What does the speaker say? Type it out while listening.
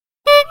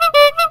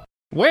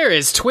Where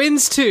is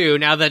Twins 2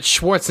 now that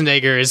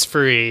Schwarzenegger is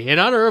free? In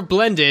honor of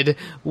Blended,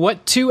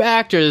 what two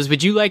actors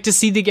would you like to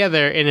see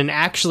together in an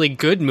actually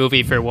good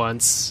movie for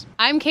once?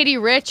 I'm Katie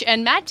Rich,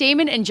 and Matt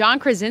Damon and John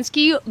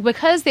Krasinski,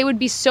 because they would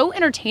be so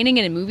entertaining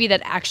in a movie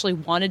that actually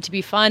wanted to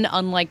be fun,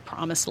 unlike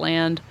Promised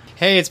Land.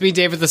 Hey, it's me,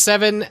 David the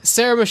Seven,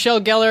 Sarah Michelle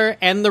Gellar,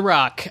 and The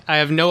Rock. I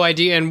have no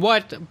idea in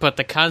what, but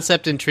the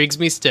concept intrigues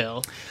me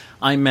still.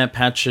 I'm Matt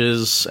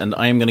Patches, and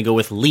I am going to go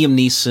with Liam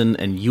Neeson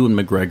and Ewan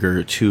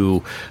McGregor,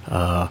 two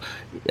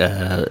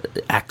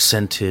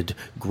accented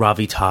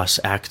gravitas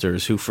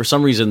actors who, for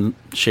some reason,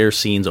 share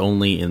scenes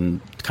only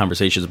in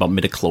conversations about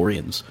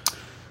midichlorians.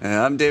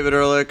 I'm David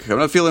Ehrlich. I'm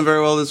not feeling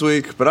very well this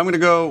week, but I'm going to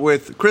go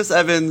with Chris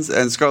Evans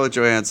and Scarlett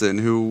Johansson,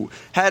 who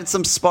had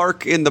some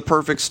spark in The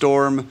Perfect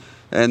Storm,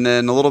 and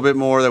then a little bit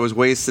more that was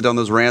wasted on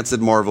those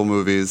rancid Marvel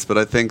movies. But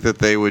I think that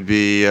they would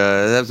be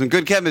have some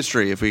good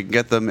chemistry if we can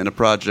get them in a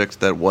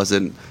project that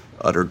wasn't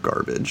utter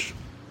garbage.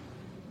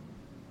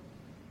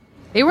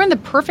 They were in The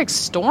Perfect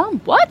Storm?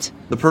 What?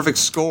 The Perfect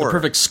Score. The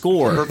Perfect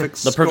Score.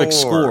 The Perfect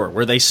Score,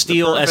 where they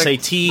steal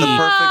SAT. The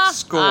Perfect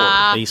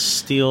Score. They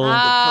steal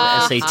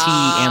the SAT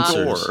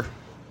answers.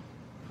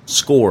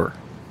 Score.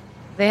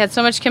 They had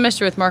so much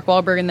chemistry with Mark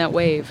Wahlberg in that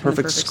wave.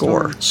 Perfect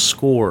Score.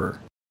 Score.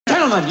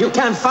 Gentlemen, you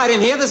can't fight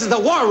in here. This is the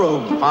war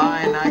room.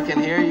 Fine, I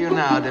can hear you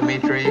now,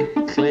 Dimitri.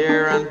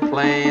 Clear and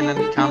plain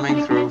and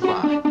coming through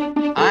fine.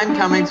 I'm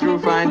coming through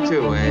fine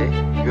too,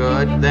 eh?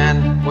 Good.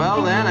 Then,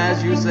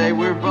 as you say,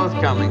 we're both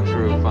coming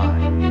through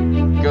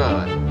fine.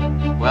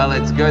 Good. Well,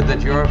 it's good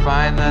that you're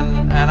fine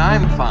and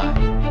I'm fine.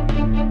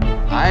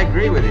 I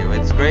agree with you.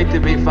 It's great to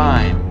be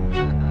fine.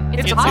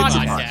 It's a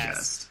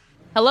podcast.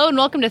 Hello and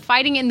welcome to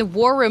Fighting in the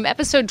War Room,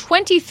 episode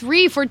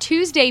 23 for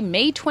Tuesday,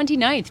 May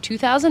 29th,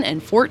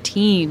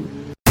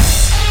 2014.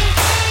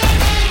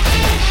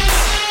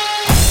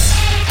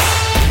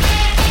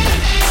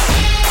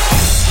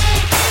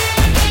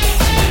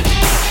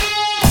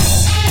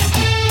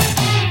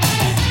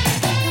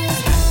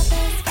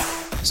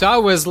 So I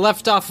was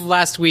left off of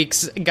last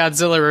week's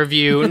Godzilla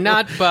review,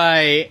 not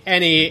by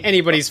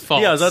anybody's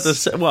fault. Yeah, I was about to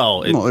say,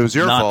 well, it was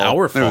your fault. Not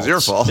our fault. It was your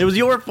fault. It was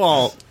your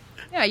fault.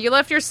 Yeah, you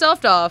left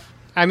yourself off.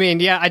 I mean,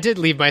 yeah, I did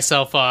leave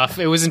myself off.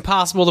 It was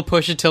impossible to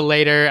push it till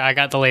later. I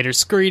got the later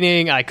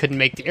screening. I couldn't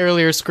make the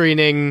earlier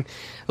screening.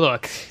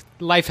 Look,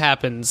 life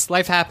happens.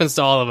 Life happens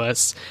to all of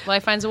us.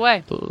 Life finds a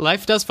way.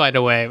 Life does find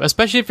a way,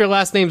 especially if your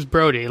last name's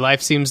Brody.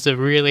 Life seems to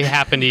really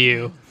happen to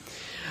you.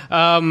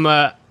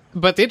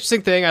 But the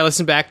interesting thing, I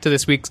listened back to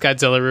this week's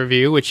Godzilla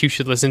review, which you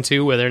should listen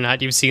to, whether or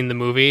not you've seen the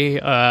movie,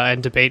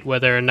 and debate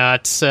whether or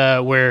not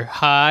we're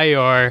high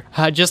or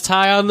just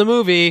high on the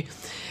movie.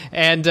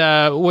 And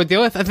I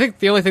think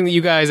the only thing that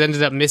you guys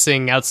ended up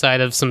missing outside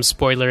of some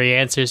spoilery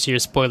answers to your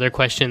spoiler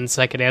questions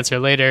I could answer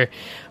later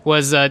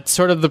was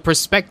sort of the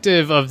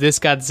perspective of this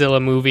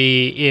Godzilla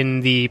movie in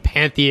the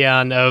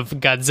pantheon of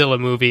Godzilla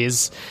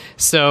movies.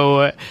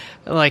 So,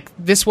 like,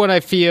 this one I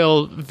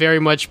feel very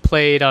much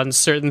played on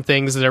certain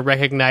things that are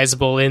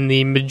recognizable in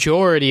the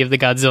majority of the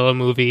Godzilla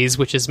movies,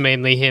 which is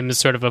mainly him as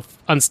sort of an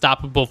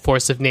unstoppable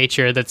force of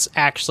nature that's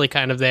actually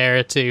kind of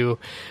there to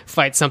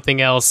fight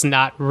something else,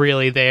 not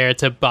really there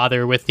to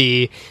bother with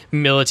the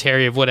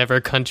military of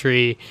whatever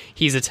country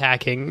he's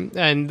attacking.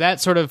 And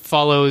that sort of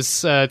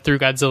follows through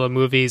Godzilla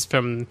movies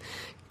from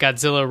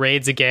Godzilla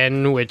Raids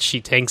Again, which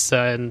he tanks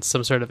in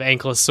some sort of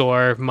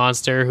ankylosaur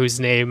monster whose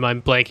name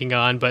I'm blanking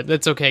on, but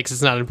that's okay because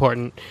it's not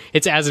important.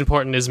 It's as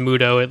important as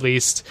Muto, at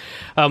least.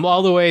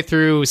 All the way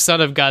through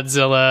Son of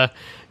Godzilla,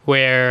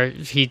 where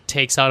he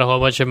takes on a whole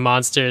bunch of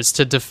monsters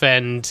to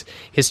defend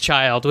his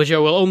child, which I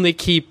will only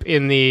keep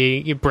in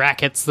the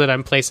brackets that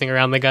I'm placing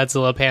around the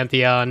Godzilla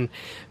pantheon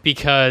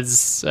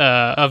because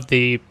of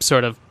the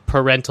sort of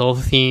parental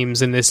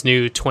themes in this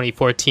new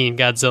 2014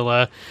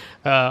 Godzilla.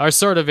 Are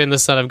sort of in the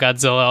Son of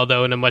Godzilla,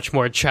 although in a much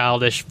more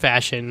childish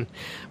fashion.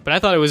 But I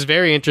thought it was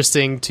very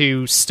interesting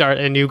to start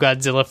a new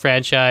Godzilla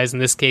franchise, in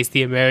this case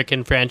the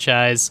American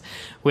franchise,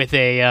 with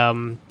a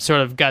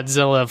sort of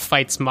Godzilla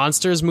fights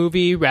monsters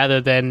movie,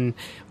 rather than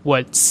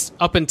what's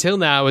up until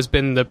now has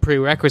been the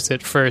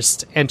prerequisite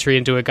first entry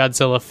into a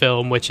Godzilla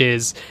film, which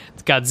is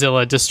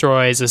Godzilla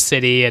destroys a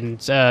city and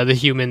the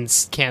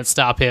humans can't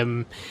stop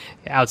him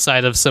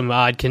outside of some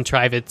odd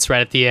contrivance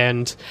right at the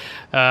end.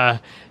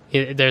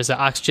 There's an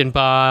oxygen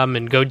bomb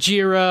and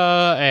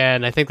Gojira,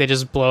 and I think they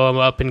just blow him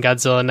up in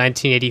Godzilla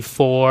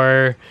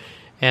 1984.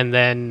 And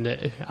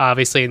then,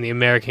 obviously, in the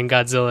American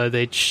Godzilla,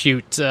 they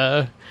shoot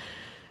the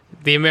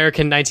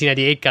American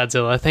 1998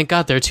 Godzilla. Thank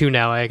God there are two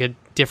now. I could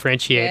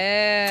differentiate.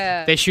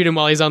 Yeah. They shoot him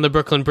while he's on the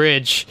Brooklyn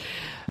Bridge.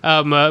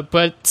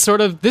 But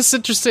sort of this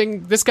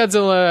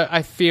Godzilla,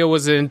 I feel,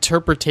 was an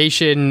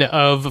interpretation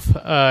of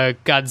a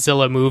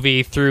Godzilla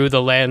movie through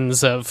the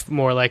lens of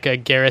more like a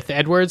Gareth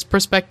Edwards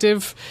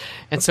perspective.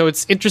 And so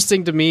it's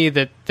interesting to me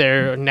that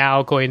they're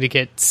now going to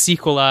get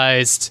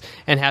sequelized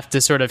and have to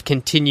sort of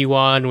continue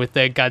on with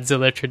the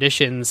Godzilla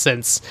tradition,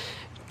 since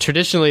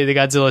traditionally the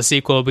Godzilla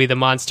sequel will be the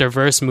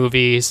MonsterVerse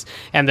movies,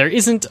 and there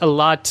isn't a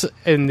lot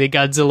in the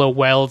Godzilla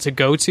well to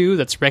go to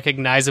that's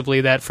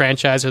recognizably that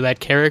franchise or that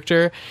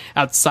character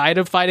outside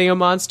of fighting a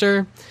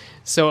monster.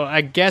 So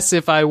I guess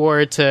if I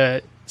were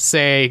to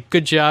say,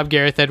 good job,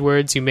 Gareth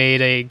Edwards, you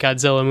made a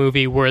Godzilla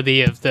movie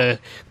worthy of the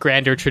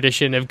grander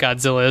tradition of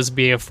Godzilla as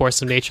being a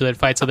force of nature that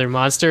fights other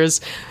monsters.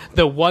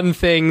 The one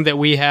thing that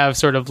we have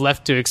sort of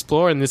left to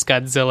explore in this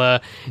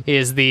Godzilla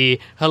is the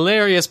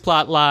hilarious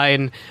plot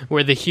line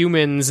where the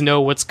humans know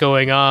what's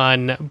going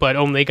on, but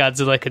only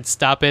Godzilla could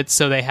stop it,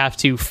 so they have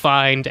to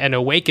find and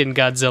awaken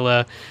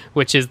Godzilla,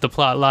 which is the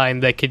plot line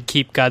that could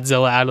keep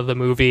Godzilla out of the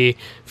movie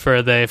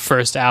for the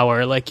first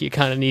hour, like you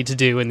kind of need to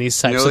do in these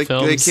types of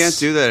films. They can't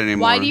do that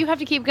anymore. Why do you have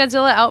to keep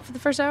Godzilla out for the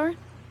first hour?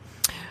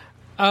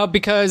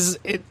 Because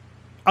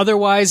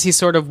otherwise he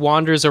sort of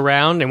wanders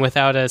around, and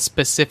without a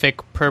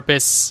specific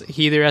purpose,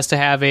 he either has to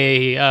have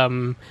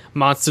a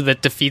monster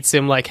that defeats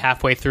him like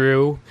halfway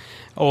through,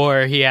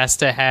 or he has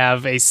to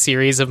have a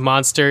series of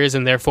monsters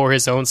and therefore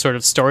his own sort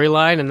of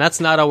storyline, and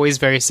that's not always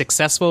very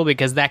successful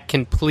because that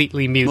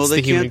completely mutes the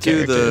human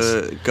characters.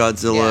 Well, they can't do the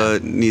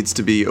Godzilla needs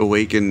to be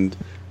awakened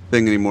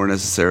thing anymore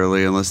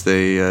necessarily, unless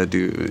they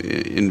do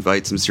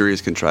invite some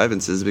serious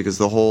contrivances, because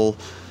the whole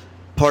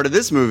part of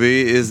this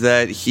movie is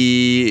that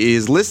he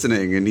is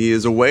listening and he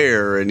is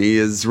aware and he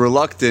is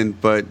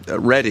reluctant but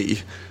ready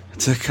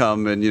to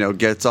come and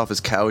gets off his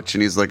couch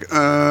and he's like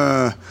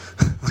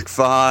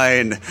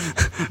fine,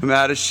 I'm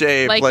out of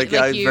shape, like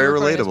very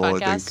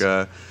relatable, I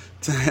think,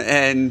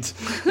 and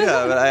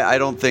but I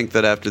don't think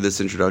that after this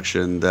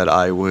introduction that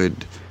I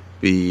would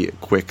be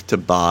quick to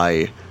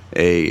buy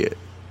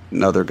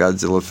another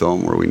Godzilla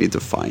film where we need to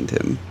find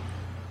him.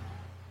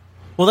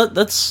 Well,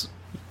 that's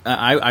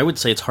I would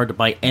say it's hard to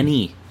buy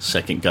any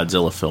second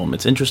Godzilla film.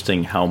 It's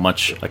interesting how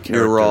much a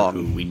character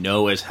who we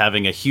know as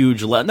having a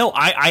huge... No,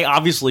 I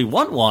obviously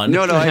want one.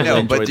 No, I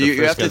know, but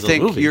you have to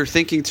think... movie. You're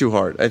thinking too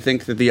hard. I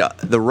think that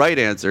the right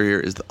answer here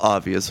is the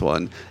obvious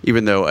one,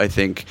 even though I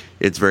think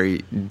it's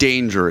very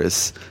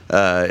dangerous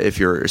if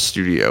you're a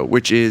studio,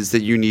 which is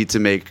that you need to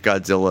make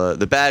Godzilla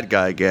the bad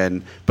guy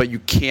again, but you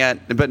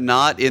can't... But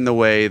not in the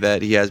way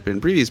that he has been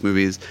in previous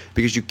movies,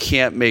 because you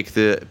can't make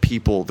the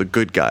people the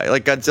good guy.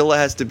 Like, Godzilla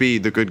has to be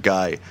the good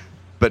guy,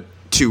 but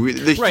to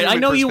the right, I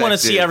know you want to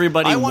see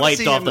everybody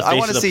wiped off the face of the planet. I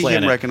want to see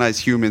him recognize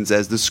humans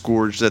as the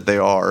scourge that they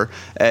are,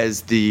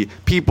 as the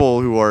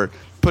people who are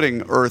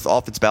putting Earth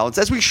off its balance,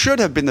 as we should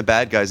have been the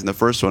bad guys in the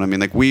first one. I mean,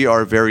 like, we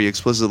are very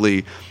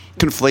explicitly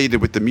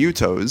conflated with the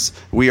Mutos.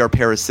 We are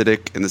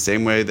parasitic in the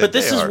same way that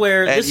they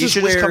are. And you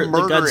should just come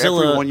murder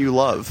everyone you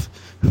love.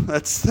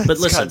 That's but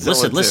listen.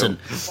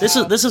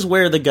 This is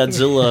where the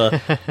Godzilla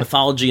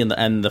mythology and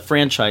the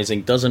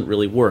franchising doesn't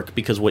really work,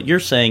 because what you're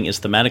saying is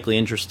thematically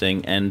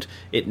interesting and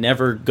it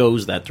never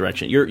goes that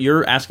direction.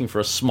 You're asking for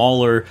a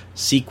smaller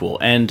sequel,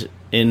 and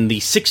in the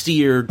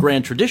 60-year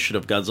grand tradition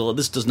of Godzilla,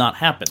 this does not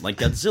happen. Like,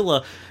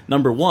 Godzilla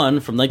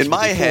 #1 from 1954 in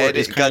my head,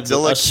 is kind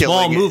Godzilla of a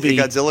small movie.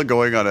 Godzilla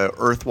going on an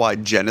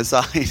Earth-wide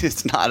genocide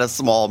is not a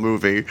small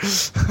movie.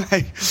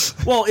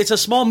 Well, it's a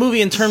small movie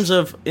in terms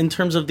of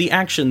the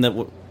action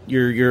that.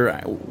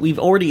 We've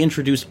already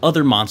introduced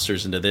other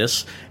monsters into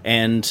this,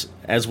 and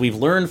as we've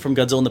learned from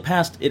Godzilla in the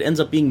past, it ends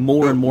up being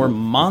more and more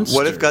monsters.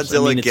 What if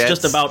Godzilla it's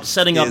just about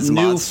setting up new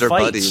monster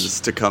fights buddies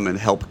to come and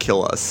help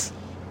kill us?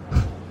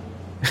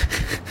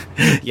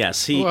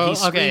 Yes, he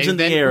screams in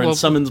the air and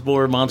summons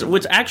more monsters,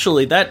 which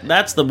actually,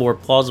 that's the more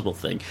plausible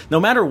thing. No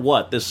matter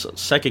what, this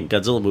second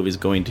Godzilla movie is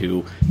going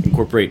to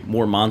incorporate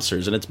more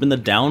monsters, and it's been the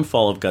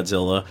downfall of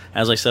Godzilla.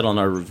 As I said on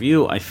our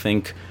review, I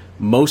think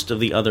most of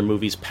the other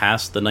movies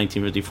past the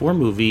 1954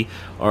 movie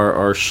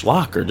are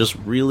schlock, or just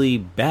really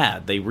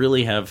bad. They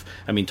really have,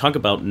 I mean, talk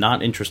about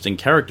not interesting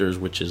characters,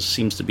 which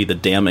seems to be the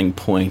damning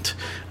point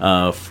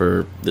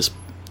for this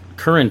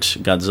current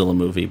Godzilla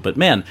movie. But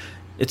man,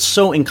 it's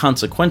so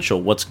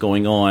inconsequential what's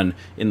going on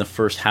in the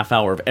first half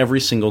hour of every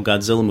single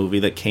Godzilla movie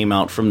that came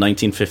out from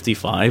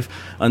 1955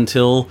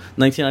 until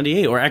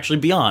 1998, or actually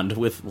beyond,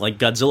 with like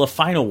Godzilla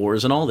Final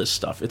Wars and all this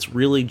stuff. It's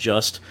really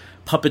just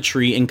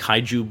puppetry and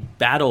kaiju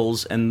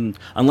battles, and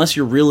unless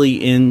you're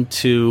really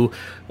into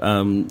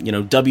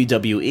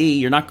WWE,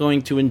 you're not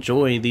going to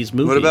enjoy these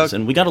movies.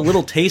 And we got a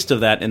little taste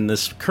of that in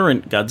this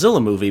current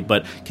Godzilla movie,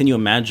 but can you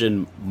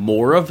imagine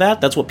more of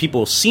that? That's what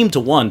people seem to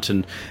want.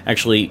 And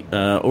actually,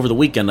 over the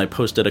weekend I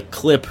posted a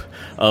clip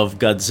of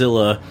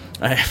Godzilla.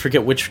 I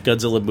forget which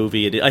Godzilla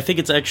movie it is. I think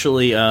it's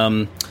actually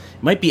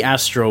might be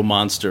Astro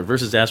Monster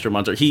versus Astro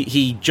Monster.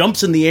 He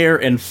jumps in the air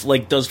and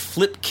does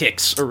flip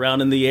kicks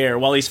around in the air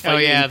while he's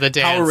fighting the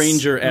Power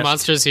Ranger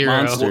Monsters.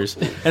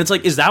 And it's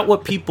like, is that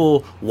what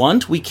people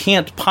want? We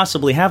can't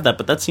possibly have that,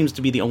 but that seems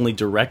to be the only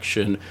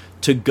direction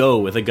to go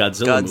with a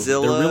Godzilla movie. They're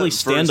really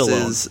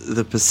standalone. Versus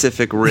the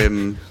Pacific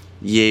Rim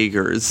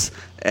Jaegers.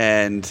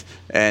 And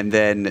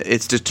then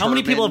it's determined. How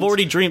many people have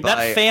already dreamed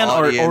that fan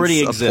art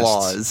already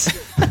exists?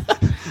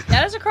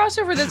 That is a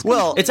crossover that's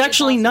it's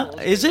actually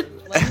not. Is it?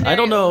 I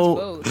don't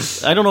know.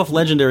 I don't know if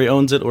Legendary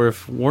owns it or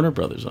if Warner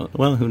Brothers owns it.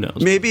 Well, who knows?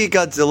 Maybe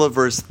Godzilla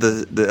versus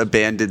the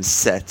abandoned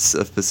sets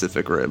of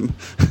Pacific Rim.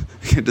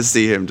 To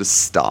see him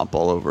just stomp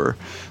all over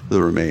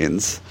the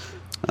remains.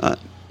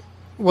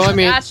 Well, I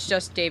mean, that's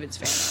just David's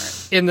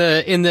fan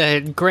art. In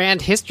the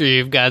grand history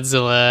of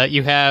Godzilla,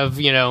 you have,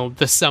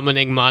 the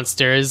summoning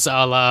monsters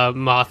a la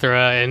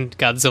Mothra and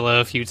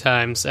Godzilla a few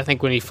times. I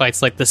think when he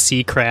fights like the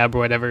sea crab or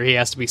whatever, he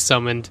has to be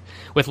summoned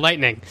with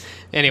lightning.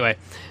 Anyway,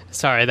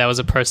 sorry, that was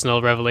a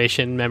personal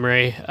revelation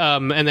memory.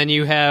 And then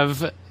you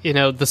have,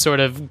 the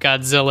sort of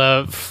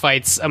Godzilla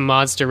fights a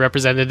monster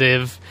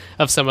representative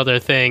of some other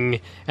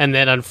thing. And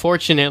then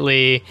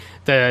unfortunately,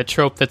 the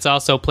trope that's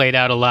also played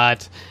out a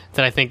lot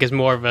that I think is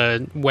more of a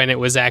when it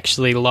was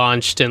actually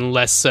launched and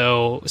less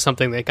so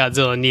something that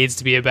Godzilla needs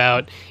to be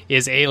about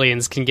is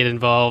aliens can get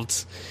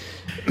involved,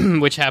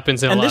 which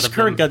happens in a lot of them. And this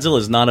current Godzilla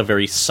is not a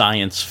very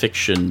science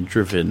fiction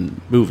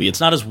driven movie.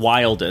 It's not as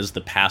wild as the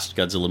past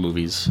Godzilla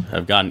movies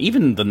have gotten.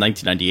 Even the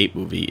 1998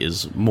 movie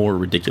is more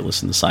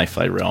ridiculous in the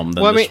sci-fi realm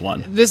than this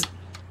one.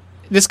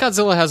 This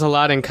Godzilla has a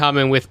lot in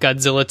common with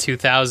Godzilla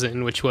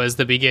 2000, which was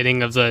the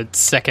beginning of the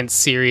second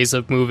series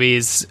of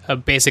movies,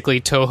 basically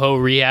Toho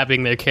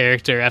rehabbing their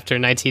character after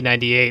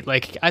 1998.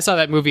 Like, I saw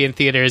that movie in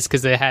theaters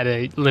because they had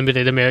a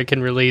limited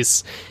American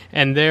release,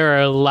 and there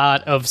are a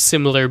lot of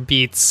similar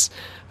beats,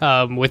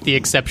 with the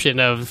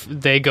exception of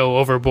they go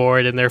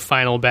overboard in their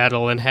final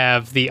battle and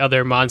have the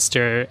other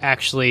monster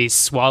actually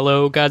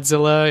swallow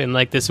Godzilla in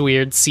like this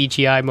weird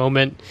CGI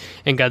moment,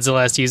 and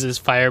Godzilla has to use his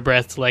fire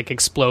breath to like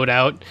explode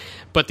out.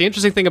 But the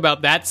interesting thing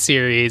about that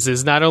series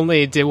is not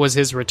only was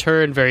his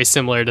return very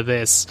similar to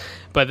this,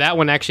 but that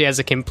one actually has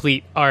a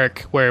complete arc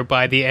where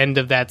by the end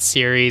of that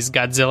series,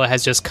 Godzilla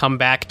has just come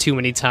back too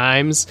many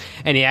times,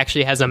 and he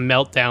actually has a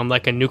meltdown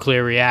like a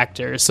nuclear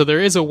reactor. So there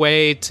is a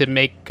way to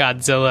make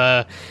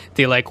Godzilla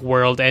the like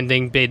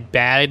world-ending big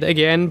bad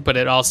again, but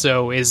it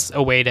also is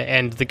a way to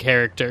end the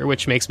character,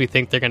 which makes me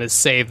think they're going to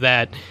save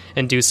that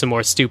and do some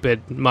more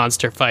stupid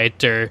monster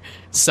fight or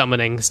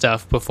summoning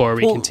stuff before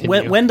we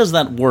continue. When does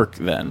that work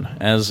then,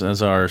 as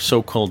our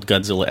so-called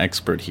Godzilla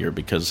expert here?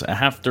 Because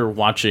after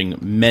watching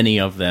many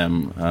of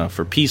them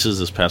for pieces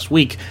this past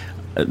week,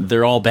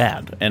 they're all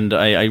bad, and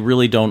I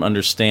really don't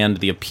understand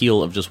the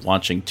appeal of just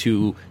watching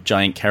two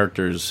giant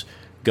characters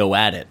go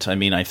at it. I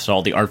mean, I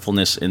saw the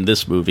artfulness in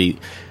this movie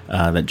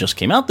that just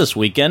came out this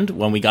weekend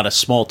when we got a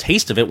small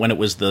taste of it, when it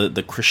was the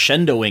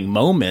crescendoing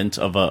moment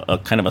of a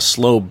kind of a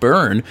slow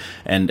burn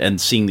and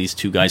seeing these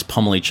two guys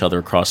pummel each other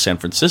across San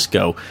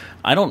Francisco.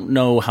 I don't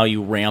know how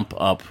you ramp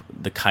up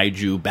the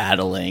kaiju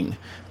battling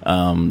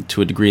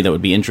to a degree that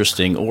would be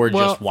interesting, or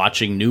just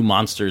watching new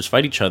monsters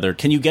fight each other.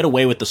 Can you get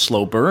away with the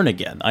slow burn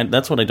again?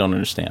 That's what I don't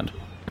understand.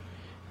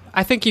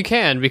 I think you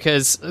can,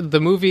 because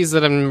the movies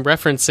that I'm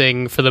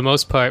referencing, for the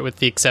most part, with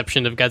the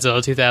exception of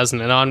Godzilla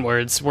 2000 and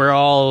onwards, were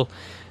all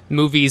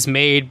movies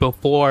made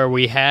before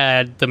we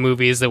had the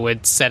movies that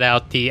would set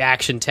out the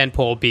action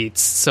tentpole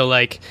beats. So,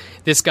 like,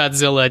 this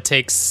Godzilla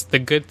takes the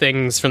good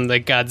things from the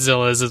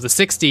Godzillas of the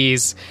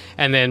 60s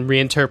and then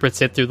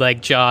reinterprets it through,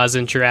 like, Jaws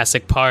and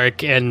Jurassic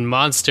Park and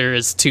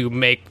Monsters to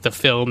make the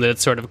film that it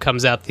sort of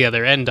comes out the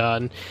other end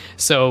on.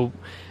 So,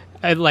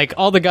 like,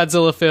 all the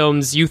Godzilla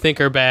films you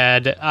think are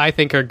bad, I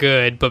think are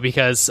good, but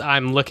because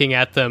I'm looking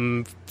at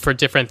them for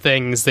different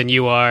things than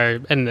you are,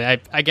 and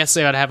I guess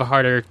I would have a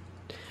harder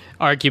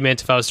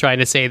argument if I was trying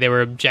to say they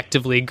were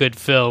objectively good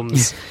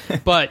films.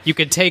 But you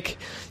could take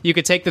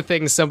the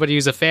things somebody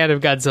who's a fan of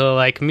Godzilla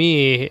like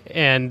me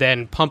and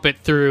then pump it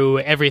through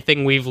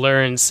everything we've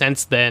learned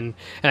since then,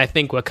 and I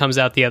think what comes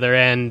out the other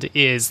end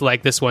is,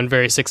 like this one,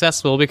 very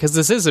successful, because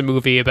this is a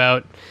movie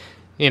about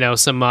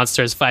some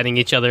monsters fighting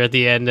each other at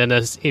the end, and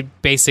a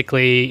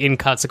basically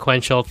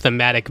inconsequential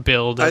thematic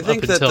build I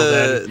think up that until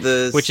then.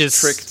 The which is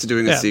trick to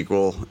doing a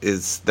sequel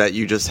is that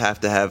you just have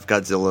to have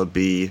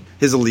Godzilla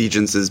his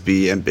allegiances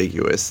be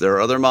ambiguous. There are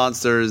other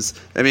monsters.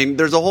 I mean,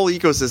 there's a whole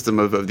ecosystem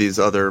of these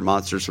other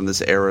monsters from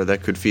this era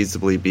that could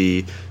feasibly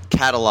be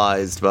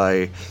catalyzed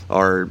by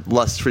our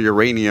lust for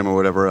uranium or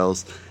whatever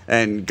else.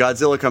 And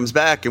Godzilla comes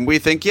back, and we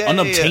think, yeah,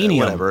 unobtainium,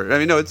 whatever. I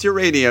mean, no, it's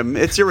uranium.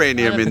 It's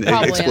uranium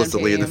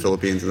explicitly in the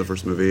Philippines in the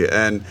first movie.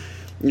 And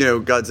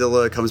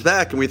Godzilla comes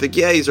back, and we think,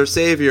 yeah, he's our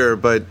savior,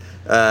 but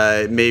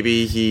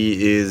maybe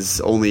he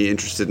is only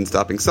interested in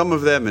stopping some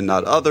of them and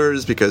not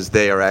others, because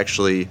they are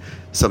actually,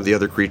 some of the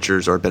other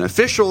creatures are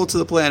beneficial to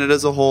the planet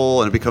as a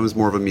whole, and it becomes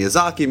more of a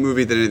Miyazaki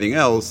movie than anything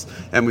else.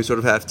 And we sort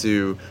of have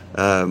to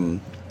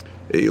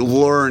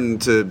learn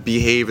to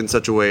behave in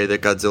such a way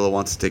that Godzilla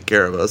wants to take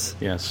care of us.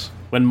 Yes.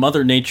 When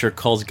Mother Nature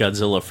calls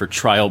Godzilla for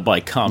trial by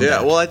combat.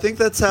 Yeah, well, I think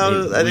that's how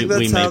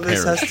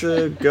this has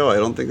to go. I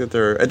don't think that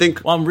there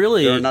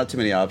are not too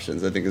many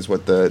options, I think, is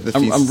what the thesis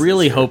I'm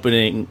really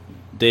hoping,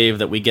 Dave,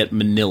 that we get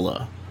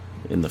Manila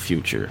in the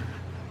future.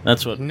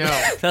 That's what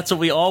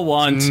we all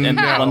want, and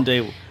one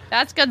day...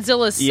 That's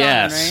Godzilla's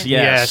son, right?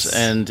 Yes.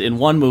 And in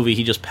one movie,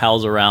 he just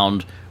pals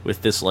around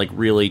with this, like,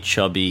 really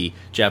chubby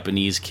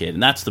Japanese kid,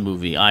 and that's the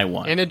movie I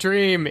want. In a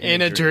dream.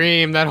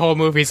 That whole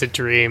movie's a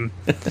dream.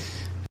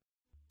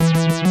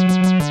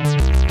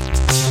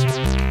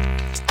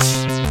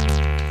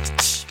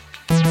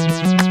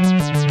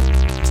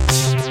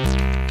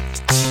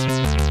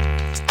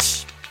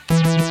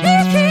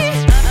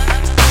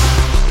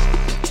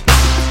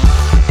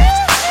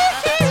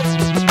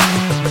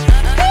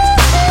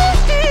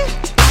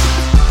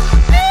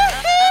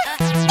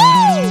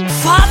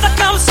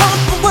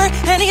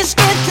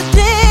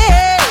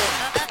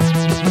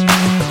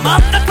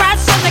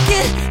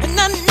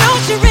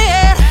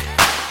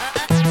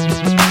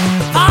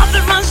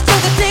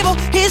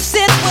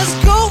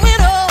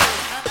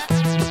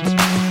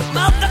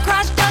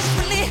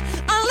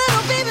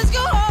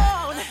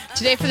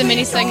 Today for the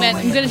mini segment,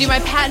 I'm going to do my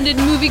patented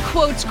movie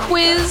quotes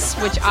quiz,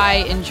 which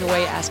I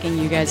enjoy asking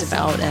you guys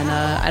about, and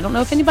I don't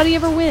know if anybody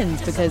ever wins,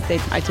 because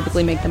I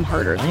typically make them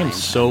harder. I am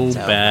so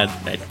bad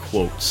at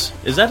quotes.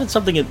 Is that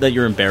something that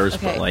you're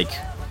embarrassed by? Like,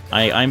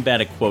 I'm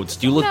bad at quotes.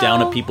 Do you look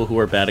down at people who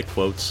are bad at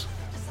quotes?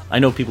 I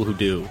know people who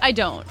do. I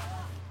don't.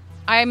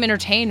 I'm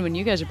entertained when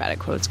you guys are bad at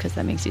quotes, because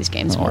that makes these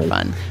games more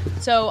fun.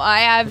 So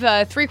I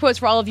have 3 quotes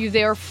for all of you.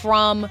 They're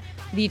from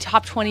the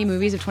top 20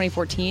 movies of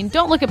 2014.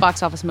 Don't look at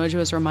Box Office Mojo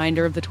as a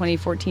reminder of the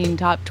 2014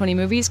 top 20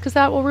 movies, because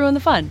that will ruin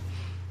the fun.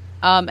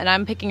 And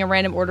I'm picking a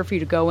random order for you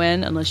to go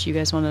in, unless you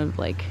guys want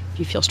to, like, if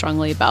you feel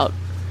strongly about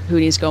who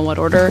needs to go in what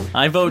order.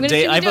 I vote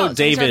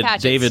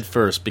David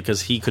first,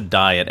 because he could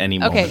die at any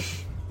moment.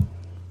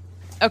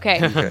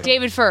 Okay.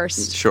 David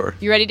first. Sure.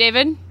 You ready,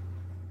 David?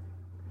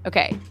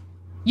 Okay.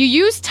 You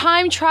use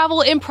time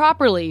travel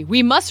improperly.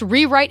 We must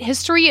rewrite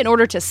history in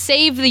order to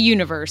save the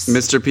universe.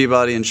 Mr.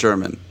 Peabody and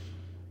Sherman.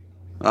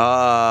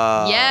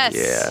 Yes.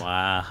 Yeah.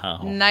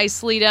 Wow.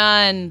 Nicely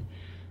done.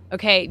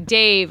 Okay,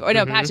 Dave. Oh,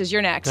 no, Patches,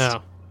 you're next.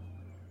 Oh.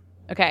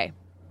 Okay.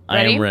 I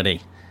am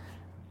ready.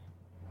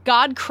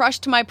 God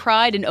crushed my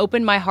pride and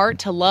opened my heart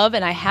to love,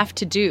 and I have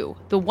to do.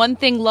 The one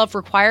thing love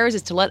requires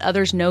is to let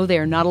others know they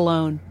are not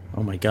alone.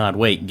 Oh my God.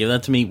 Wait, give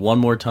that to me one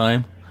more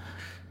time.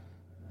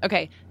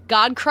 Okay.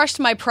 God crushed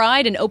my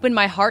pride and opened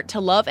my heart to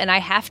love, and I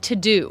have to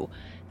do.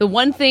 The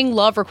one thing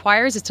love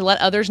requires is to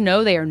let others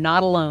know they are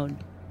not alone.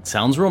 It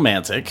sounds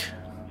romantic.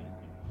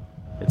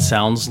 It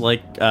sounds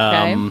like,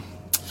 but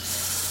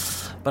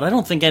I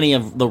don't think any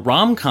of the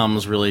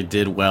rom-coms really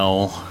did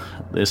well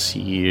this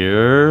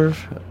year.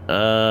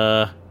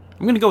 I'm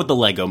going to go with the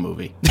Lego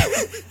Movie.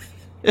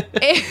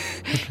 It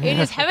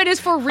is Heaven is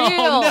for Real.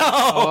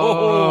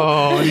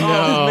 Oh, no.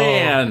 Oh,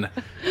 man.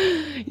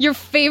 Your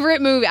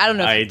favorite movie. I don't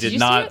know. I did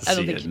not see I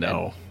don't think it,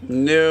 no.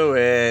 Knew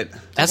it.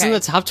 That's in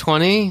the top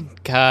 20?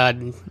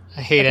 God,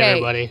 I hate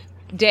everybody.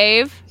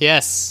 Dave?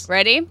 Yes.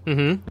 Ready?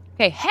 Mm-hmm.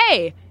 Okay,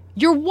 hey,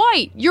 you're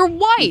white. You're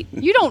white.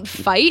 You don't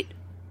fight.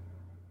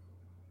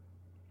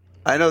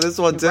 I know this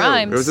one, too.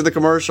 Rhymes. It was in the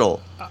commercial.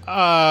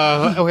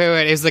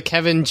 Wait. Is the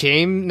Kevin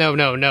James?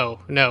 No.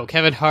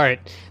 Kevin Hart.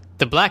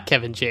 The black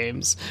Kevin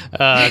James.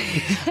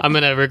 I'm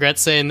going to regret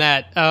saying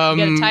that. You got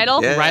a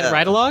title? Yeah.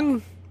 Ride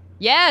Along?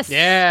 Yes.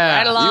 Yeah.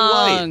 Ride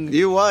Along.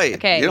 You white.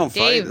 Okay, you don't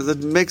Dave. fight.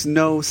 It makes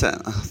no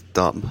sense.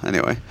 Dumb.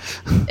 Anyway.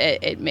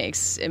 It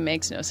makes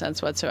no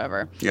sense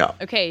whatsoever. Yeah.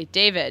 Okay,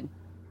 David.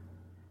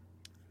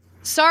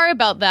 Sorry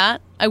about that.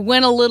 I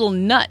went a little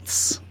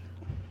nuts.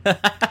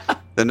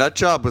 The nut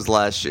job was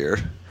last year.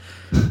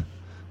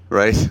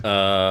 Right?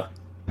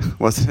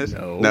 Wasn't it?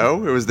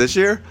 No, it was this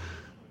year?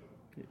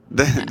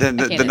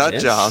 The nut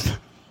job.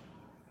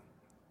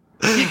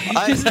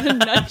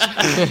 Damn,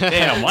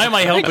 why am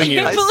I helping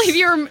you? I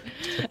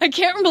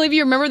can't believe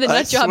you remember the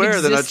nut job I swear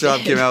existed. the nut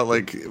job came out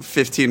like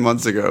 15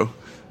 months ago.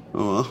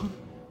 Oh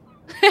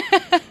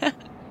well.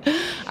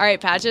 All right,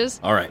 Patches.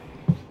 All right.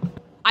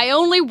 I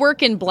only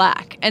work in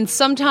black and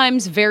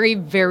sometimes very,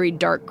 very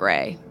dark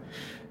gray.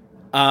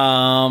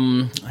 I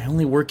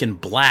only work in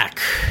black.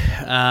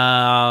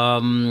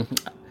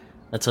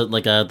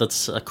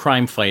 That's a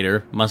crime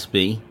fighter, must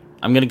be.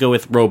 I'm gonna go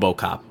with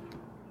RoboCop.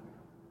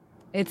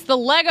 It's the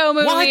Lego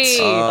Movie. What?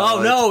 Oh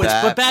no,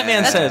 it's what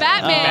Batman said.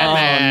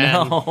 Batman.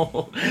 Oh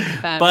no.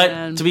 Batman.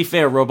 But to be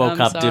fair,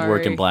 RoboCop did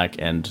work in sorry. black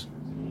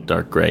and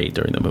dark gray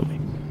during the movie.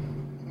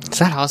 Is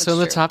that also in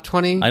the top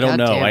 20? I don't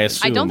know. Damn. I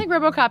assume. I don't think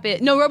RoboCop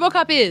is. No,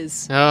 RoboCop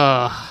is.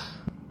 Oh.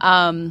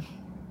 Not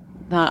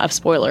a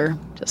spoiler.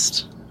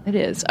 Just it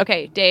is.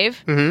 Okay,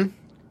 Dave. Mm-hmm.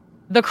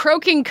 The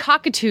croaking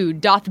cockatoo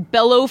doth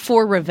bellow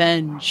for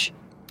revenge.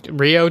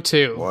 Rio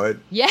 2. What?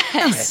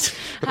 Yes.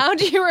 How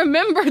do you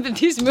remember that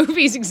these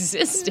movies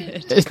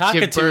existed?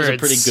 Cockatoo is a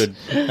pretty good.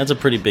 That's a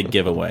pretty big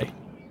giveaway.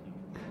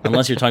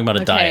 Unless you're talking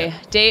about a diet.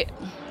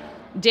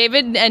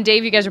 David and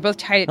Dave, you guys are both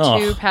tied at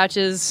 2.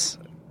 Patches.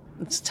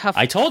 It's tough.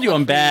 I told you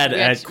I'm bad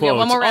at quotes.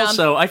 One more round.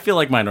 Also, I feel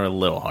like mine are a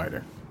little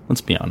harder. Let's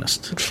be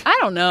honest. I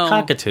don't know.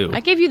 Cockatoo. I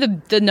gave you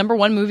the number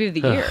 1 movie of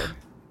the year.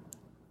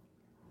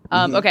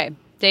 Okay,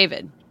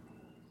 David.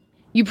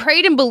 You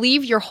prayed and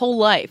believed your whole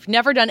life,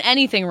 never done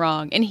anything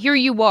wrong, and here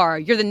you are.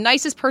 You're the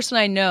nicest person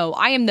I know.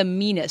 I am the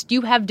meanest.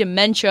 You have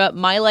dementia.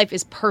 My life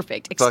is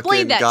perfect. Explain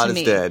Fucking that God to is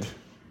me. dead.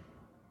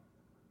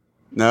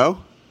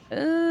 No?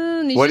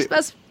 Repeat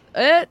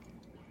that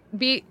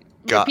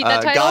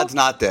title. God's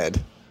not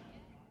dead.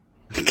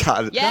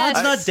 God, Yes.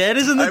 God's Not Dead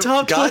is in the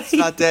top 20. God's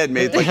Not Dead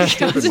made like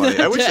stupid money.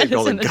 I wish they'd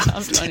called it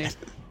God's Dead.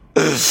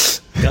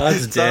 God's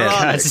dead.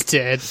 God's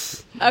dead.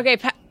 Okay,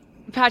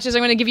 Patches,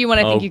 I'm going to give you one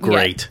I think you can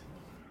great. get.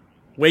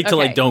 Wait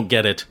till I Okay. don't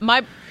get it.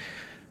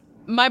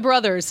 My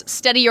brothers,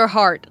 steady your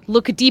heart.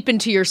 Look deep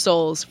into your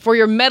souls, for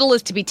your mettle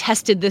is to be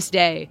tested this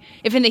day.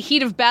 If in the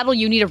heat of battle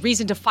you need a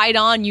reason to fight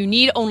on, you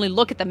need only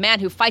look at the man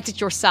who fights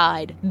at your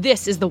side.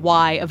 This is the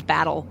why of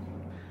battle.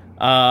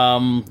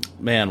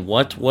 Man,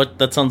 what?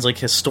 That sounds like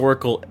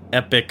historical,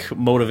 epic,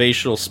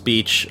 motivational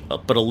speech,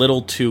 but a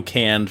little too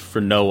canned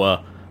for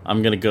Noah.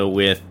 I'm gonna go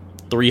with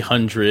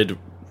 300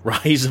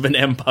 Rise of an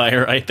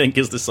Empire, I think,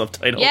 is the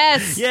subtitle.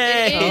 Yes.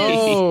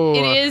 Yay!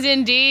 It is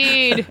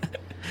indeed.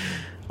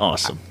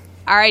 Awesome.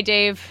 All right,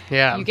 Dave.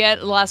 Yeah. You get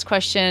the last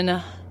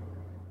question.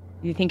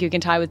 You think you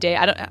can tie with Dave?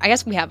 I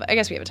guess we have a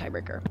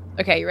tiebreaker.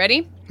 Okay, you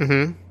ready?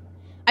 Mm-hmm.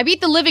 I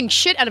beat the living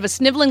shit out of a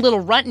sniveling little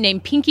runt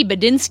named Pinky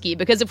Badinsky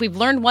because if we've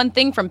learned one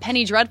thing from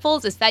Penny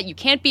Dreadfuls, it's that you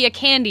can't be a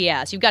candy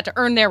ass. You've got to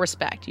earn their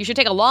respect. You should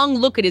take a long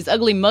look at his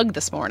ugly mug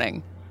this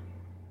morning.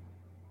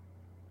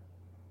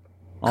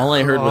 All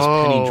I heard was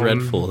Penny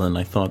Dreadful, and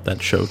I thought that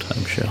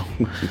Showtime show.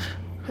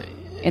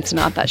 It's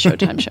not that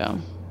Showtime show.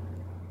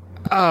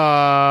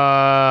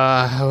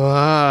 I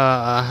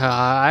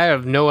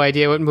have no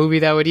idea what movie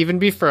that would even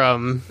be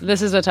from.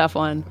 This is a tough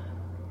one.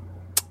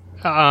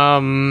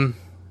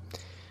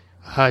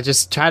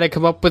 Just try to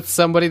come up with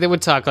somebody that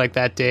would talk like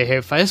that,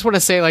 Dave. I just want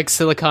to say like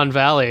Silicon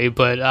Valley,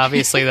 but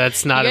obviously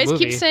that's not a movie. You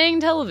guys keep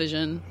saying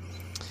television.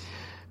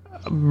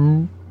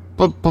 I'm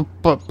gonna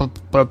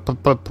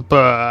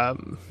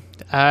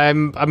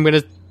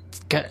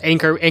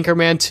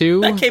Anchorman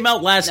 2. That came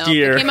out last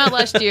year. It came out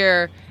last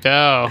year.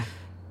 Oh,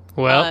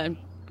 well.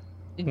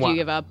 Did you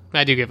give up?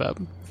 I do give up.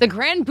 The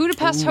Grand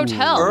Budapest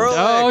Hotel. Ehrlich,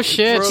 Oh,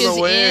 shit. Which is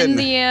win. in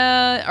the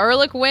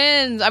Ehrlich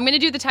wins. I'm going to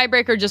do the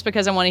tiebreaker just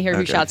because I want to hear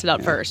who shouts it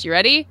out first. You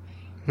ready?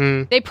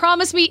 They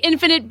promised me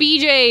infinite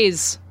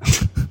BJs.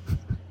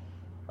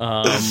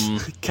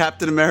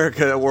 Captain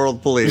America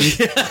World Police.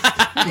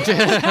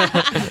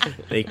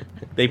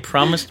 They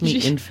promised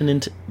me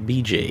infinite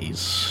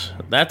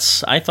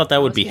BJs. I thought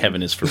that would be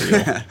Heaven is for Real.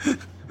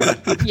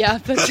 Yeah,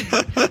 but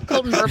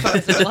Colton Burpo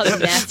has a lot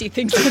of nasty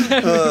things in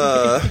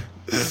there.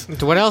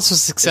 What else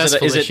was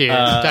successful this year?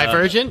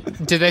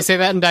 Divergent? Did they say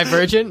that in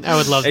Divergent? I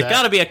would love that. It's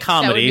got to be a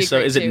comedy, be so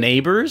great, is it too.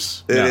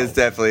 Neighbors? It is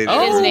definitely.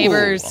 It is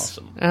Neighbors.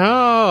 Awesome.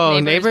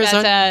 Oh, Neighbors.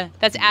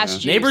 That's Ash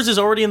Juice. Neighbors is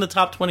already in the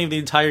top 20 of the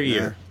entire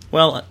year.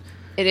 Well,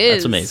 It is.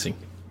 that's amazing.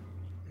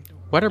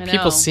 What are I know.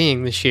 people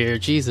seeing this year?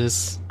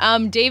 Jesus.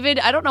 David,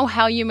 I don't know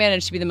how you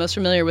managed to be the most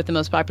familiar with the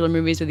most popular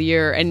movies of the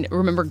year and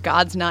remember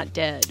God's Not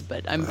Dead,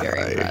 but I'm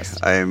very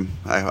impressed. I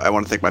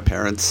want to thank my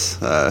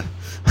parents. I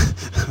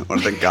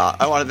want to thank God.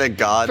 I want to thank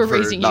God for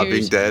raising not you.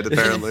 being dead.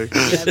 Apparently.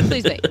 Yeah,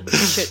 please thank.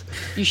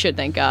 You should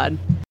thank God.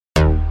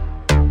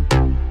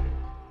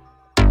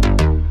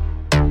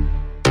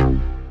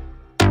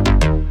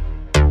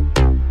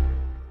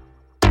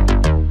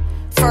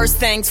 First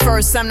things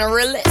first, I'm the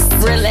realest.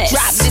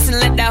 Drop this and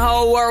let the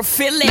whole world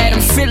feel it. Let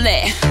them feel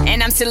it.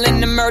 And I'm still in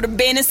the murder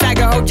business. I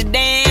can hold you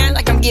down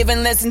like I'm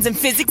giving lessons in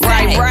physics.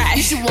 Right.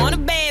 You should want a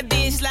bad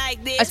bitch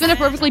like this. I spent a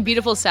perfectly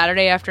beautiful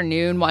Saturday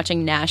afternoon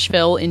watching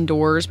Nashville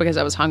indoors because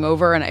I was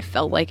hungover and I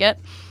felt like it.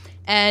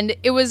 And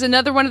it was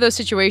another one of those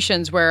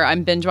situations where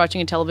I'm binge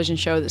watching a television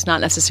show that's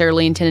not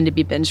necessarily intended to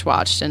be binge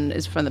watched and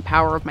is from the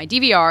power of my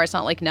DVR. It's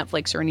not like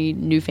Netflix or any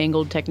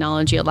newfangled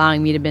technology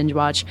allowing me to binge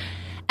watch.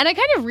 And I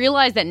kind of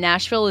realized that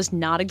Nashville is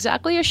not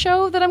exactly a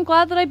show that I'm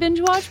glad that I binge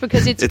watched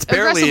because it's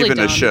barely even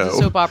dumb. a show. It's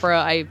a soap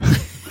opera.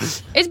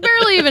 It's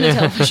barely even a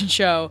television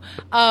show.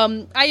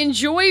 I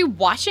enjoy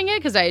watching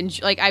it because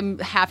I'm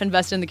half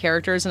invested in the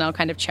characters and I'll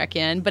kind of check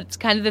in. But it's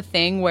kind of the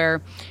thing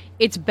where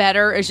it's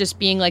better as just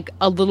being like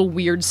a little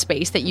weird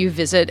space that you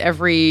visit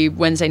every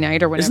Wednesday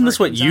night or whenever. Isn't this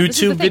what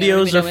YouTube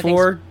videos are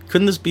for?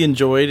 Couldn't this be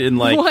enjoyed in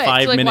like What?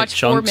 5-minute watch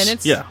chunks? 4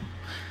 minutes? Yeah.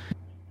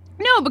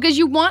 No, because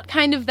you want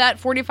kind of that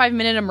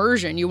 45-minute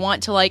immersion. You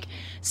want to like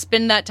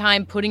spend that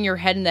time putting your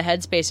head in the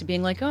headspace of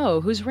being like, oh,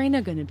 who's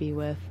Rhaena going to be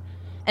with?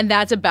 And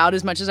that's about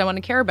as much as I want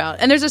to care about.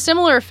 And there's a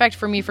similar effect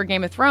for me for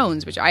Game of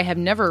Thrones, which I have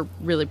never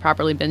really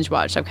properly binge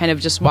watched. I've kind of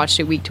just watched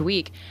it week to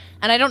week.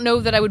 And I don't know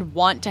that I would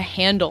want to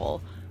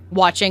handle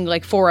watching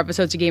like 4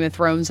 episodes of Game of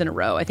Thrones in a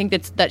row. I think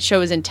that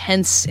show is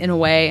intense in a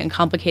way and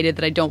complicated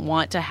that I don't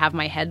want to have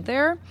my head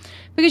there.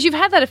 Because you've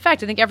had that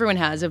effect, I think everyone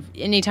has, of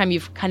anytime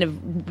you've kind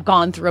of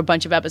gone through a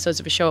bunch of episodes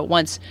of a show at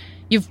once,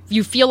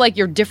 you feel like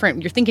you're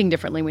different, you're thinking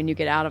differently when you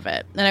get out of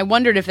it. And I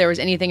wondered if there was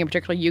anything in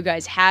particular you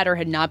guys had or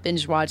had not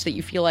binge watched that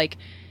you feel like,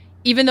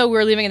 even though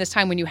we're living in this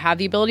time when you have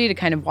the ability to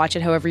kind of watch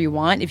it however you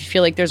want, if you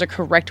feel like there's a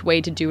correct way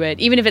to do it,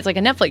 even if it's like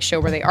a Netflix show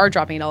where they are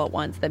dropping it all at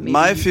once, that maybe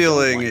My you don't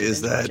feeling want to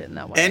is binge watch that it in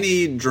way.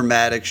 any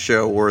dramatic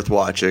show worth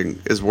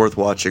watching is worth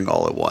watching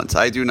all at once.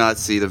 I do not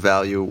see the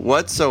value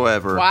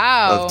whatsoever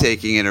Wow. of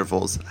taking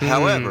intervals.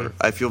 However,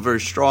 I feel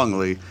very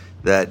strongly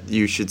that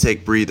you should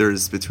take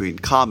breathers between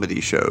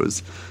comedy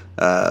shows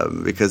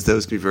because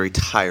those can be very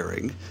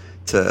tiring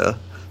to...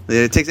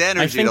 It takes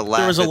energy to laugh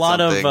there was a at lot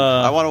something.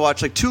 of, I want to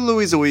watch like 2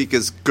 Louis a week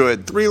is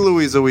good. 3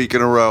 Louis a week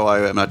in a row,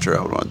 I'm not sure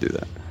I would want to do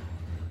that.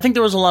 I think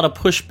there was a lot of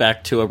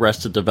pushback to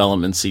Arrested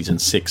Development Season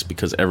 6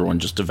 because everyone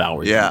just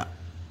devoured them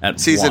at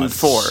Season once.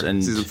 4.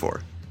 And, Season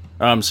 4.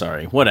 I'm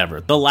sorry,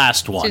 whatever. The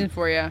last one. Season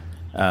 4, yeah.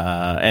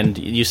 And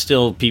you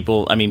still,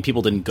 people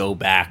didn't go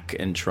back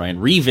and try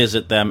and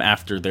revisit them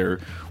after their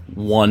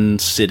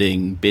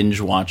one-sitting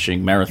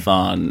binge-watching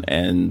marathon,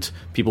 and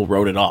people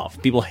wrote it off.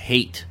 People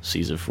hate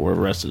Season 4 of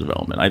Arrested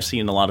Development. I've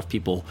seen a lot of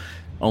people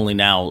Only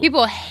now,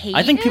 people hate.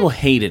 I think people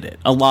hated it.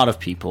 A lot of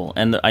people,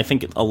 and I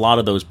think a lot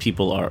of those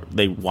people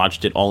they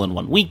watched it all in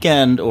one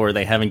weekend, or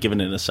they haven't given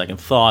it a second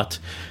thought.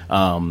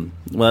 Well,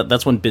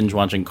 that's when binge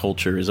watching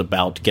culture is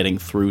about getting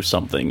through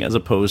something, as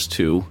opposed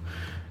to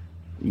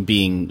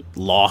being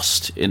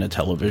lost in a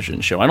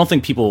television show. I don't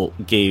think people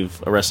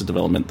gave Arrested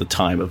Development the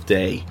time of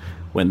day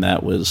when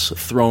that was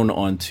thrown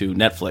onto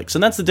Netflix.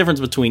 And that's the difference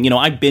between,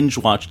 I binge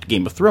watched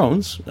Game of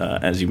Thrones,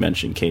 as you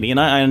mentioned, Katie, and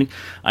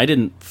I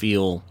didn't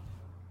feel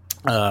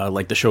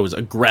like the show was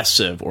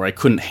aggressive, or I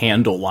couldn't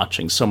handle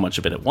watching so much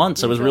of it at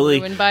once. I was really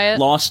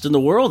lost in the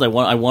world.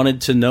 I wanted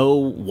to know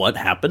what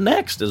happened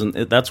next.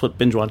 That's what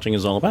binge watching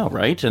is all about,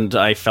 right? And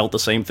I felt the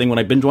same thing when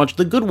I binge watched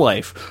The Good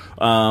Wife.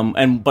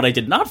 But I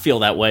did not feel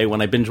that way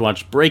when I binge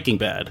watched Breaking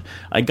Bad.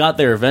 I got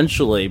there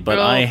eventually, but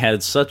I had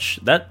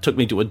that took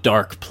me to a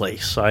dark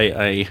place.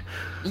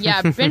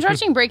 Yeah, binge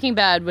watching Breaking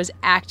Bad was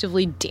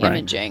actively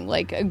damaging.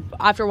 Right. Like,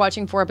 after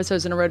watching 4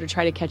 episodes in a row to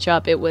try to catch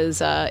up, it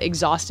was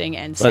exhausting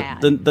and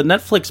sad. But the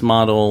Netflix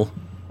model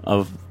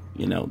of,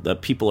 that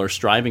people are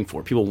striving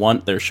for, people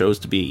want their shows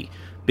to be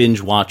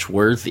binge watch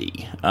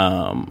worthy.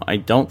 I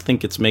don't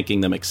think it's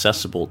making them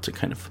accessible to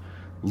kind of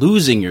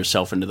losing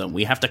yourself into them.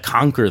 We have to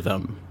conquer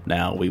them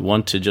now. We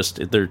want to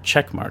they're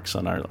check marks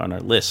on our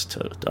list,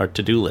 our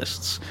to-do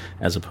lists,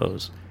 as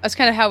opposed. That's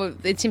kind of how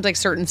it seems like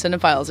certain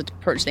cinephiles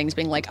approach things,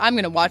 being like, I'm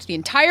going to watch the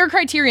entire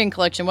Criterion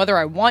collection whether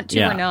I want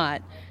to or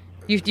not.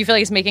 Do you feel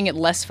like it's making it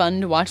less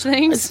fun to watch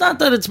things? It's not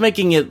that it's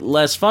making it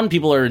less fun.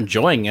 People are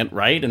enjoying it,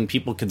 right? And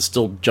people can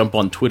still jump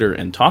on Twitter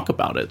and talk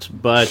about it.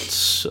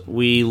 But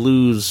we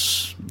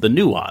lose the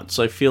nuance.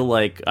 I feel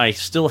like I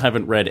still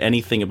haven't read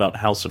anything about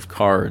House of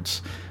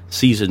Cards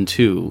Season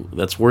 2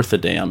 that's worth a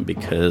damn,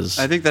 because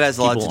I think that has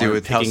a lot to do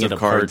with House of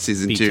Cards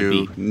Season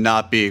 2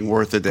 not being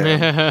worth a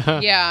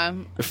damn. Yeah.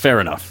 Fair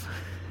enough.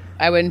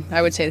 I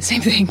would say the same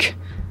thing.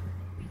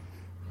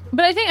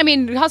 But I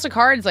think, House of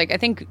Cards, I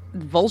think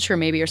Vulture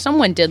maybe, or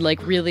someone did,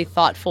 really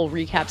thoughtful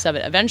recaps of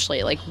it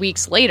eventually,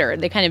 weeks later.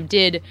 They kind of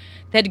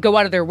they had to go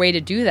out of their way to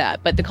do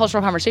that. But the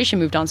cultural conversation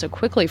moved on so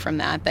quickly from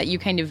that you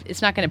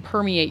it's not going to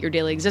permeate your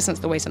daily existence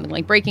the way something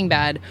like Breaking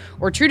Bad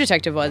or True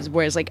Detective was,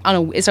 whereas,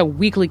 it's a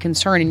weekly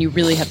concern and you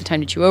really have the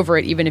time to chew over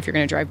it, even if you're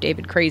going to drive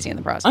David crazy in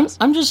the process.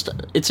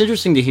 It's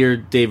interesting to hear,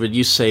 David,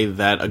 you say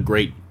that a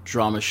great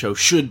drama show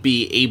should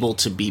be able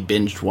to be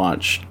binge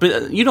watched.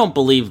 But you don't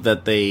believe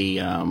that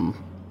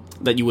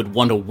that you would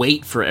want to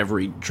wait for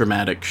every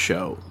dramatic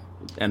show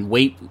and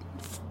wait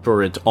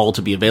for it all to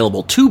be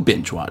available to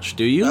binge watch,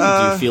 do you? Do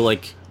you feel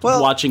like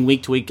watching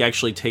week to week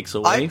actually takes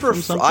away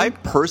from something? I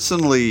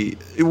personally,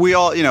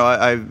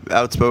 I've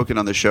outspoken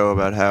on the show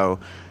about how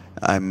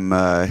I'm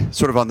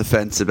sort of on the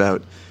fence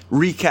about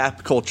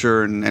recap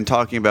culture and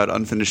talking about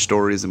unfinished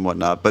stories and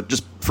whatnot. But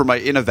just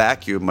in a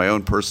vacuum, my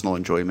own personal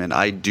enjoyment,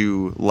 I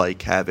do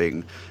like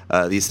having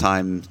these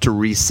times to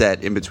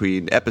reset in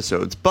between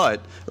episodes,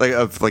 but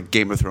of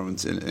Game of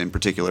Thrones in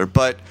particular.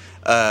 But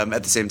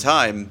at the same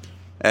time,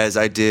 as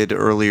I did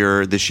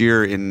earlier this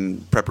year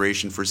in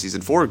preparation for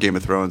season 4 of Game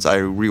of Thrones, I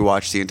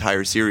rewatched the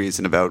entire series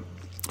in about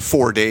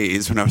 4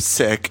 days when I was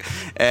sick,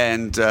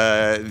 and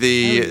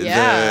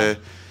I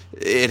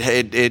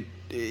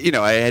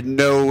had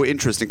no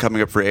interest in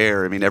coming up for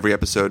air. Every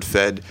episode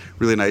fed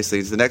really nicely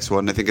into the next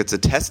one. I think it's a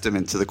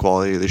testament to the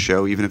quality of the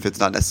show, even if it's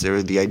not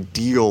necessarily the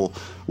ideal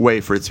way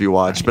for it to be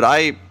watched. But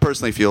I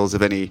personally feel as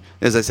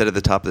I said at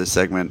the top of this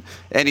segment,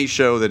 any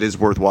show that is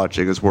worth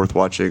watching is worth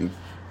watching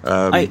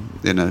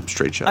in a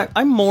straight shot.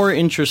 I'm more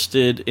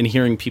interested in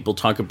hearing people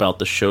talk about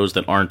the shows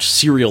that aren't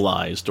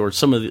serialized, or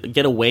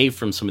get away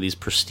from some of these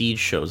prestige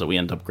shows that we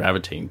end up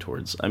gravitating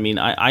towards.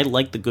 I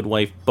like The Good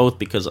Wife both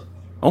because,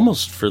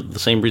 almost for the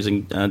same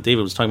reason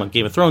David was talking about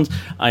Game of Thrones,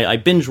 I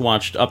binge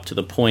watched up to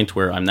the point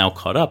where I'm now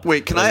caught up.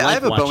 Wait, I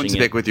have a bone to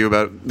pick with you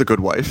about The Good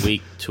Wife?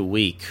 Week to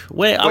week.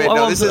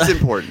 No, this is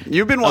important.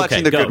 You've been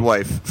watching The Good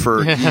Wife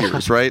for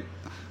years, right?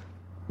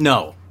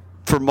 No.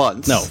 For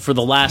months? No, for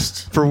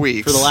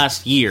weeks. For the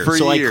last year.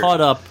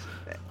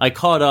 I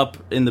caught up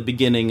in the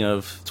beginning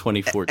of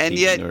 2014, and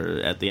yet,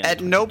 or at the end.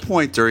 At no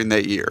point during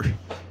that year,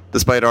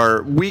 despite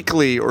our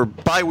weekly or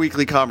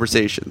bi-weekly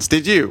conversations,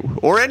 did you,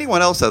 or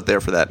anyone else out there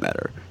for that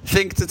matter,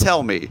 think to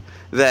tell me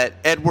that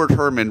Edward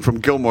Herrmann from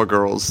Gilmore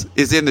Girls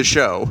is in the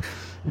show?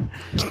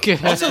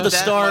 Also the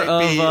star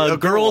of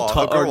Girl Walk.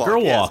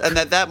 Yes, and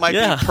that might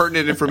be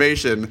pertinent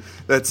information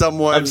that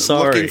someone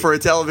looking for a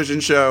television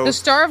show. The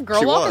star of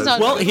Girl Walk is on.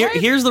 Well,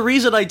 here's the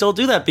reason I don't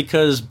do that,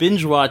 because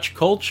binge watch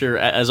culture,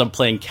 as I'm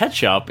playing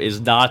catch up,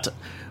 is not.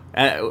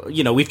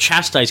 We've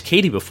chastised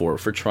Katie before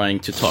for trying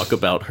to talk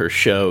about her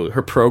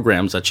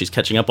programs that she's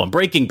catching up on.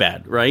 Breaking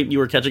Bad, right? You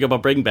were catching up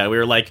on Breaking Bad. We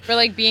were like...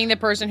 For being the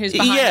person who's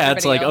behind everybody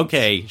it's like, else.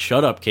 Okay,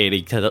 shut up,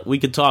 Katie. We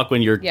could talk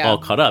when you're all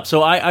caught up.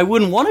 So I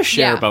wouldn't want to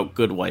share about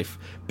Good Wife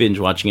binge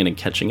watching it and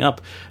catching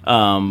up.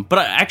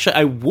 But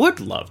I would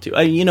love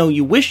to.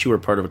 You wish you were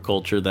part of a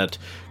culture that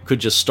could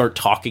just start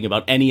talking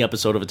about any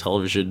episode of a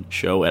television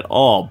show at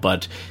all,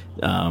 but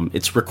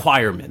it's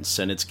requirements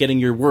and it's getting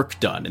your work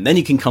done, and then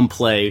you can come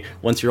play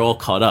once you're all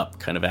caught up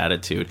kind of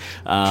attitude.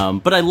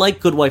 But I like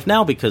Good Wife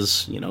now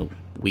because,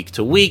 week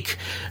to week,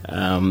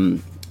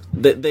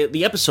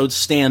 the episodes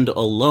stand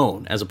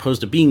alone as opposed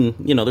to being,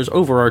 there's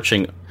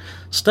overarching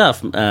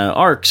stuff,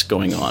 arcs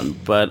going on,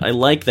 but I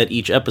like that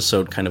each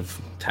episode kind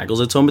of tackles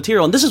its own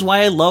material, and this is why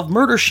I love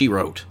Murder, She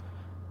Wrote.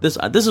 This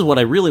is what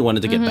I really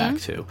wanted to get back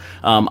to.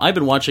 I've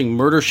been watching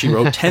Murder, She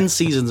Wrote, 10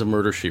 seasons of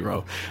Murder, She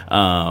Wrote,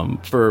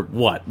 for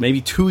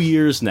maybe 2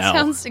 years now.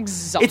 Sounds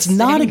exhausting. It's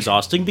not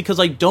exhausting because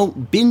I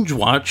don't binge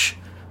watch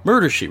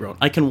Murder, She Wrote.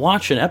 I can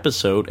watch an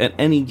episode at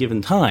any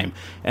given time,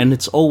 and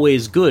it's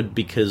always good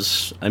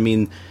because,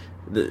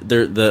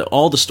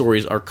 all the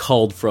stories are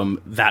culled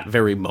from that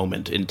very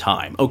moment in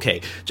time.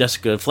 Okay,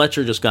 Jessica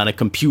Fletcher just got a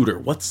computer.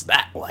 What's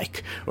that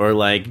like? Or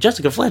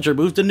Jessica Fletcher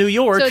moved to New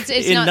York it's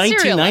in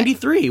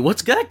 1993.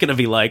 What's that going to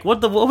be like?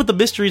 What would the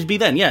mysteries be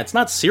then? Yeah, it's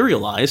not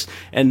serialized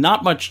and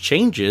not much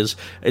changes.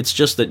 It's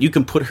just that you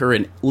can put her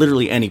in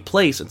literally any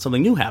place and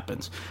something new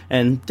happens.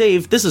 And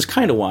Dave, this is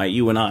kind of why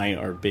you and I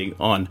are big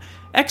on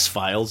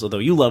X-Files, although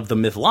you love the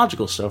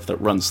mythological stuff that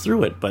runs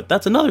through it. But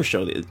that's another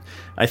show that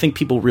I think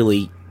people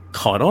really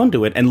caught on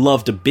to it and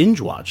love to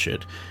binge watch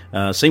it.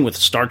 Same with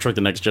Star Trek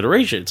The Next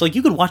Generation. It's like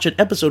you could watch an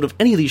episode of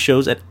any of these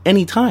shows at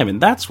any time,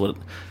 and that's what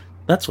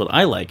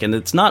I like. And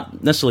it's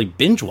not necessarily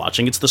binge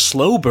watching, it's the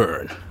slow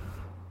burn.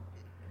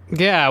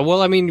 Yeah, well,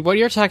 what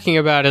you're talking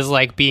about is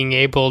being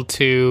able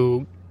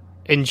to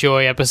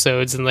enjoy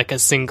episodes in a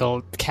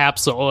single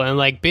capsule,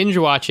 and binge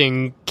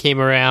watching came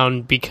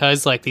around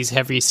because these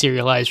heavy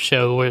serialized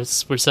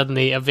shows were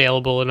suddenly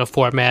available in a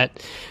format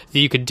that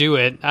you could do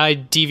it. I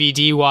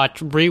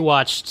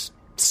rewatched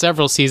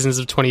several seasons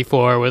of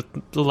 24 with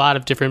a lot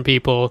of different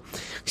people.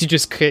 You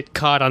just get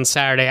caught on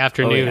Saturday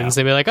afternoons.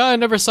 They'd be like, I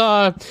never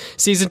saw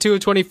season 2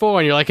 of 24,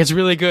 and you're like, it's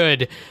really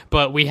good,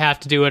 but we have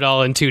to do it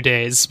all in 2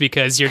 days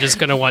because you're just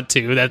going to want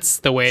to. That's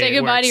the way Say it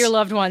goodbye works. to your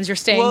loved ones. You're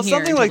staying here. Well,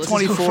 something like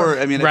 24,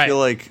 I feel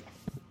like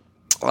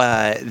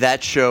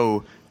that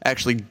show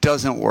actually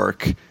doesn't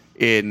work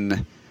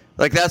in...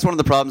 that's one of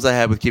the problems I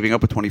had with keeping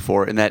up with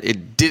 24, in that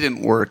it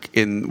didn't work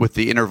with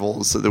the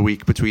intervals of the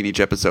week between each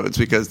episodes,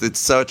 because it's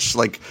such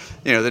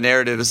the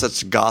narrative is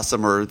such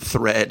gossamer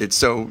thread. It's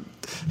so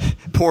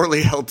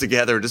poorly held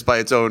together just by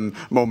its own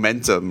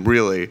momentum,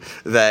 really,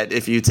 that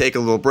if you take a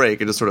little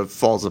break, it just sort of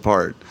falls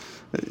apart.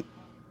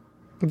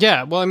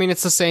 Yeah, well,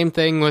 it's the same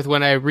thing with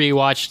when I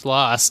rewatched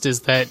Lost,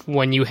 is that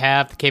when you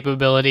have the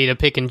capability to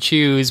pick and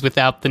choose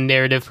without the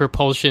narrative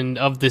propulsion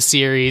of the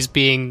series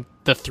being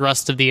the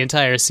thrust of the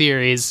entire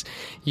series,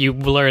 you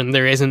learn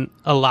there isn't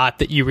a lot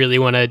that you really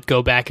want to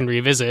go back and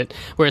revisit.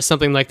 Whereas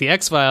something like the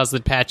X-Files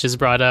that Patch has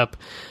brought up,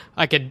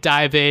 I could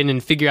dive in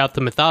and figure out the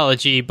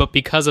mythology, but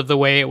because of the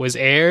way it was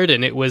aired,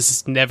 and it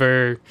was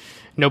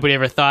nobody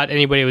ever thought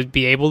anybody would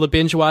be able to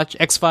binge watch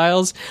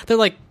X-Files.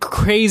 They're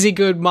crazy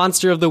good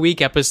Monster of the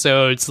Week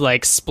episodes,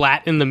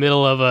 splat in the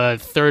middle of a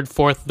third,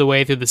 fourth of the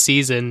way through the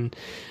season.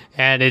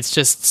 And it's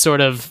just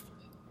sort of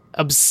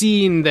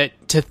obscene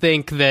to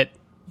think that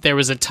there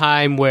was a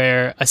time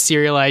where a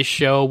serialized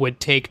show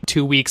would take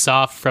 2 weeks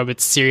off from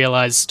its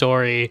serialized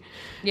story,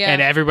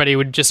 and everybody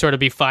would just sort of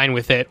be fine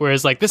with it.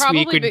 Whereas this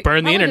week we'd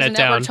burn the internet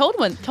down. Told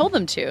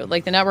them to.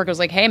 The network was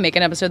like, hey, make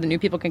an episode that new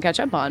people can catch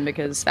up on,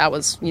 because that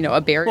was,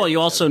 a barrier. Well,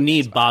 you also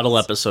need bottle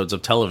episodes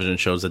of television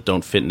shows that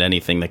don't fit in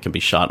anything that can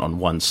be shot on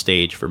one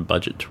stage for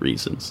budget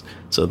reasons.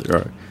 So there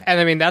are.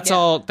 And that's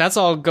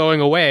all going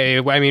away.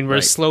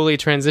 We're slowly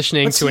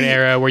transitioning to an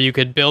era where you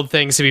could build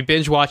things to be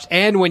binge watched,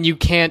 and when you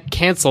can't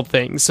cancel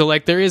things. So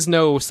there is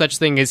no such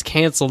thing as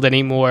canceled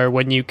anymore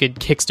when you could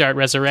kickstart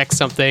resurrect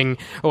something,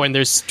 or when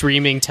there's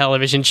streaming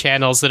television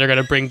channels that are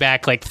going to bring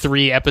back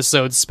 3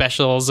 episode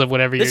specials of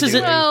whatever you're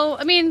doing. Well,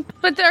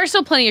 but there are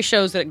still plenty of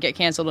shows that get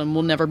canceled and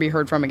will never be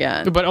heard from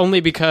again. But only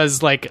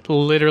because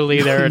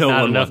literally there are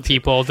not enough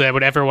people that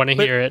would ever want to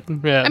hear it.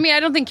 Yeah. I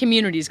don't think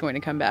Community is going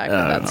to come back.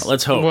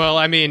 Let's hope. Well,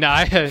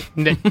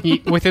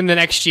 within the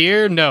next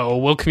year, no.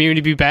 Will Community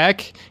be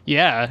back?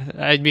 Yeah.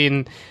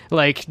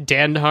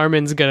 Dan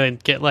Harmon's gonna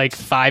get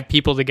 5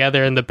 people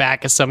together in the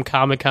back of some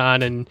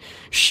Comic-Con and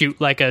shoot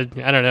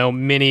a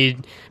mini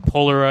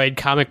Polaroid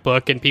comic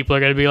book, and people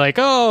are gonna be like,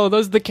 oh,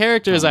 those are the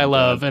characters I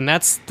love. And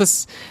that's the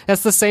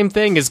same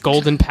thing as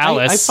Golden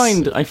Palace.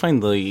 I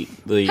find the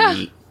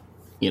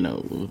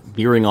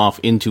veering off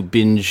into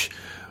binge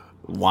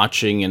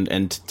watching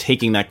and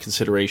taking that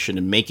consideration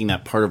and making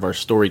that part of our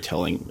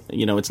storytelling.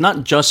 It's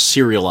not just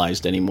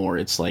serialized anymore.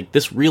 It's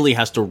this really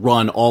has to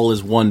run all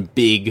as one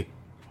big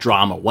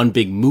drama, one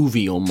big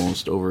movie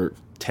almost over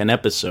 10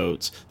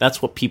 episodes.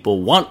 That's what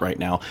people want right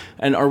now.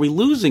 And are we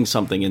losing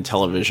something in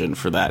television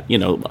for that? You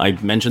know, I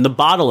mentioned the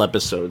bottle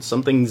episodes,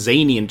 something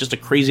zany and just a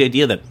crazy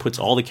idea that puts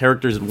all the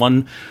characters in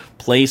one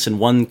place in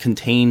one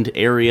contained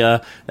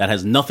area that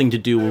has nothing to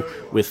do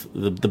with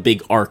the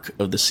big arc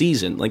of the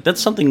season. Like,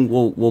 that's something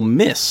we'll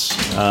miss.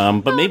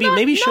 But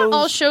maybe shows. Not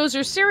all shows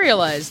are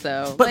serialized,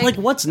 though. But like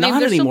what's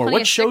not anymore?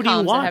 What show do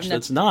you watch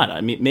that's not?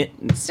 I mean,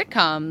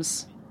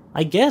 sitcoms.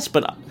 I guess,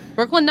 but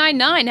Brooklyn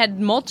Nine-Nine had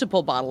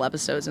multiple bottle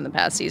episodes in the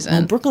past season.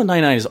 Well, Brooklyn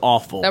Nine-Nine is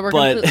awful. That were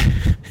but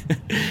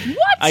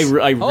what? I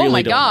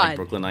really don't God. like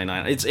Brooklyn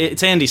Nine-Nine.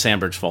 It's Andy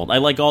Samberg's fault. I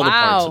like all the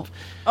parts of.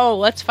 Oh,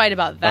 let's fight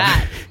about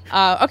that.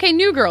 Okay,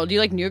 New Girl. Do you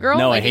like New Girl?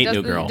 No, like, I hate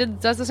New Girl.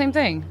 Does the same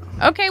thing.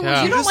 Okay,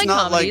 well, you don't like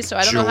comedy, so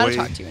I don't know how to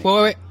talk to you.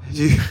 Wait.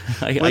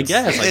 I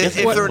guess.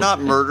 If they're not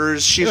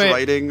murders she's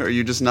writing, are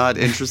you just not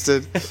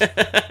interested?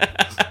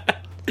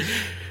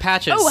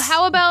 Patches. Oh,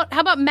 how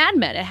about Mad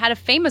Men? It had a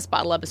famous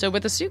bottle episode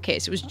with a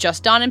suitcase. It was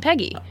just Don and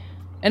Peggy,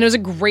 and it was a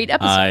great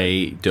episode.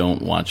 I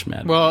don't watch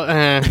Mad Men. Well,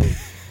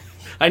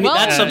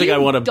 that's something I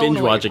want to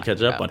binge watch and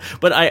catch up on.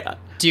 But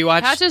do you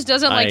watch? Patches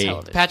doesn't like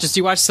television. Patches,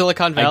 do you watch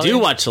Silicon Valley? I do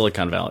watch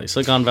Silicon Valley.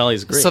 Silicon Valley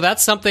is great. So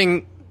that's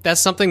something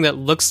that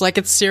looks like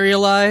it's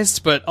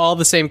serialized, but all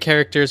the same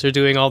characters are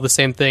doing all the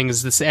same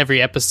things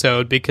every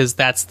episode, because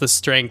that's the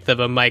strength of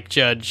a Mike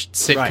Judge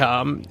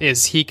sitcom, right.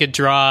 Is he could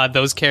draw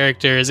those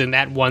characters in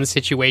that one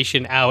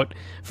situation out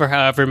for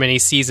however many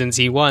seasons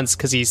he wants,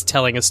 because he's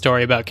telling a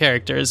story about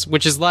characters,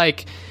 which is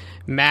like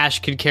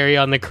MASH could carry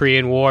on the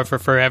Korean War for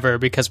forever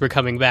because we're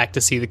coming back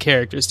to see the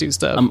characters do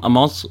stuff. I'm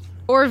also...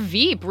 Or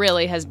Veep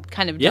really has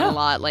kind of done a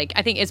lot. Like,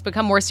 I think it's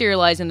become more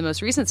serialized in the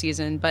most recent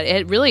season, but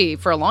it really,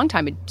 for a long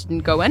time, it didn't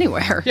go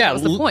anywhere. Yeah, that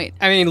was the point.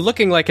 I mean,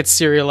 looking like it's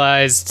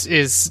serialized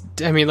is,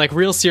 I mean, like,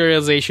 real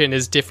serialization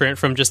is different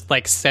from just,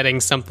 like, setting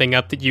something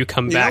up that you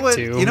come back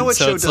to. You know what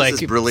show does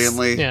this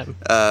brilliantly? Yeah.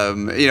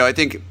 I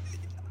think...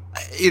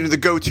 the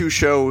go-to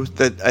show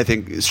that I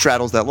think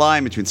straddles that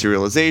line between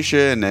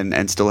serialization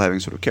and still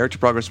having sort of character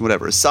progress and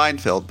whatever is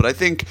Seinfeld. But I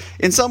think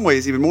in some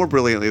ways, even more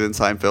brilliantly than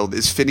Seinfeld,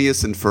 is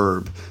Phineas and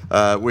Ferb,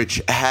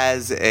 which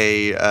has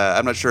a...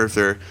 I'm not sure if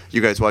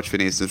you guys watch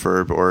Phineas and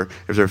Ferb or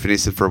if there are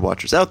Phineas and Ferb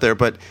watchers out there,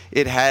 but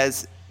it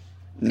has...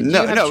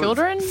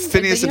 children?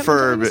 Phineas and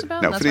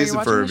Ferb... Phineas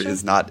and Ferb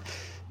is not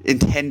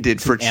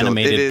intended for children.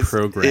 Animated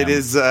program.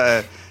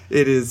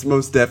 It is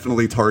most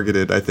definitely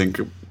targeted, I think...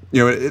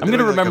 I'm going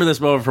to remember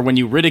this moment for when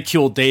you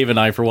ridiculed Dave and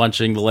I for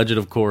watching The Legend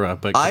of Korra.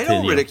 But I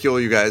don't ridicule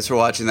you guys for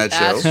watching that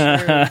show.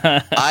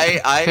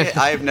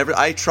 I've never.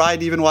 I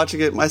tried even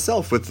watching it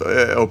myself with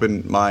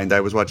open mind.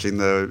 I was watching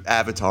the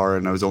Avatar,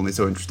 and I was only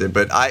so interested.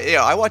 But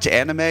I watch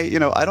anime.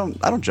 I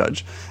don't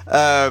judge.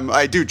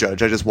 I do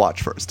judge. I just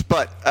watch first.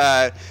 But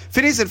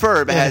Phineas and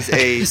Ferb has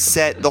a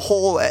set.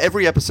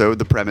 Every episode,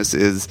 the premise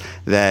is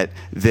that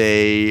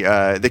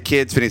the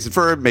kids, Phineas and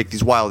Ferb, make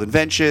these wild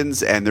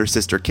inventions, and their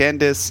sister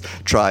Candace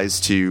tries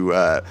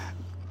to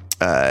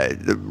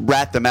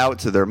rat them out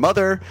to their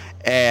mother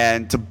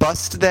and to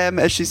bust them,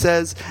 as she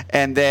says.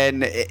 And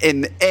then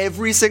in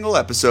every single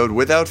episode,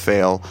 without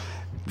fail,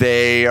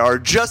 they are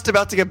just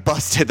about to get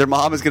busted. Their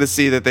mom is going to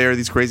see that they are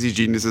these crazy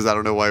geniuses. I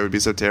don't know why it would be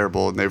so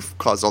terrible, and they've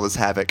caused all this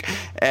havoc.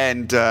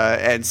 And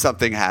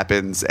something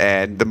happens,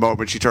 and the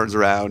moment she turns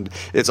around,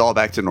 it's all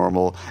back to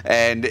normal.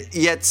 And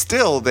yet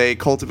still, they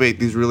cultivate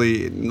these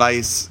really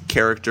nice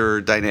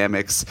character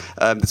dynamics,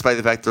 despite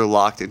the fact they're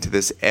locked into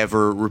this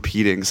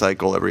ever-repeating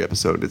cycle every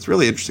episode. It's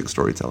really interesting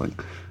storytelling.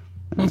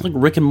 It's like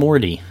Rick and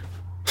Morty.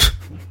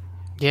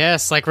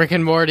 Yes, like Rick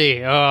and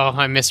Morty. Oh,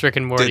 I miss Rick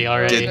and Morty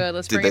already. Good.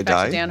 Let's bring it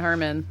back to Dan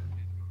Harmon.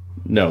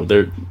 No,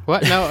 they're...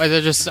 What? No,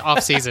 they're just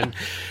off-season.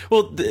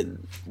 Well,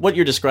 what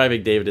you're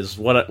describing, David, is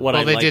what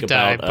I like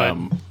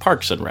about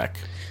Parks and Rec,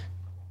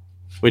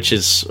 which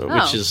is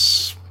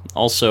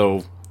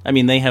also... I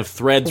mean, they have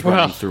threads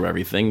running through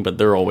everything, but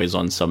they're always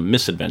on some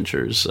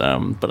misadventures.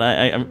 But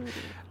I'm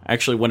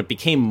actually, when it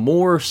became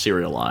more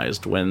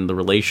serialized, when the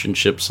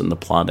relationships and the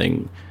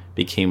plotting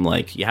became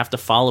like, you have to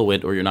follow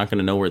it or you're not going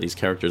to know where these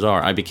characters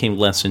are, I became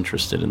less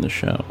interested in the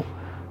show.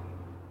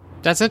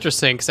 That's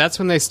interesting, because that's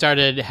when they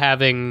started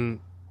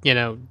having,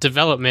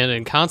 development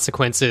and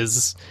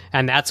consequences,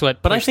 and that's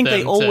what But I think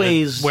they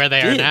always where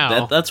they are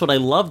now. That's what I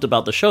loved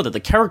about the show, that the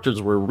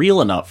characters were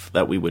real enough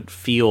that we would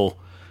feel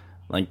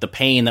like the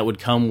pain that would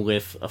come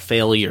with a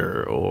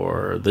failure,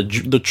 or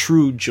the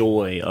true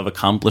joy of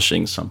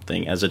accomplishing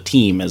something as a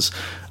team, as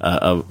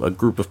a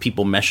group of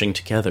people meshing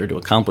together to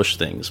accomplish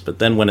things. But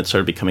then when it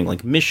started becoming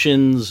like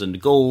missions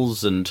and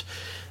goals, and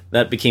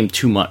that became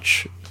too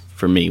much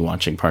for me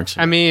watching Parks and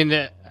Rec. I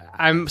mean,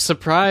 I'm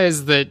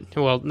surprised that...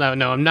 Well,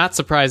 no, I'm not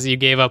surprised that you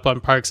gave up on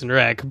Parks and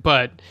Rec,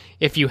 but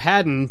if you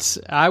hadn't,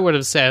 I would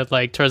have said,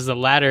 like, towards the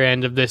latter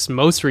end of this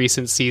most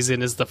recent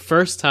season is the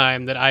first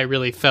time that I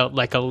really felt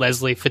like a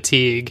Leslie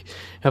fatigue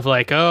of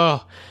like,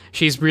 oh,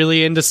 she's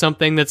really into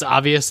something that's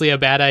obviously a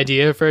bad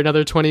idea for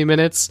another 20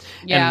 minutes.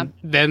 Yeah. And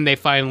then they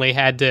finally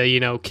had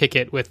to, kick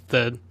it with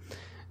the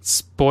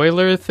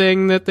spoiler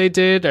thing that they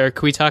did, or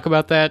can we talk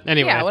about that?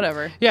 Anyway. Yeah,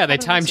 whatever. Yeah, they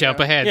time jump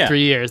ahead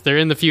 3 years. They're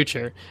in the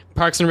future.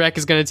 Parks and Rec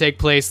is going to take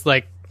place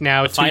like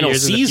now, the 2 final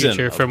years season in the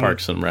future of from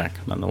Parks and Rec,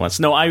 nonetheless.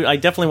 No, I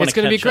definitely want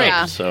to catch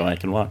up so I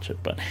can watch it.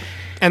 But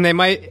and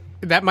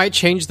that might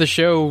change the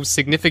show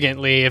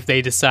significantly if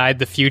they decide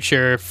the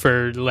future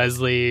for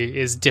Leslie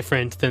is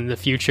different than the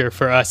future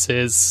for us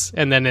is,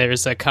 and then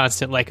there's a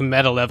constant like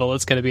meta level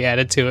that's going to be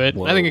added to it.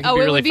 Whoa. I think it could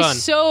be really fun. It would be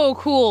so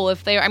cool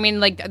if they. I mean,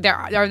 like,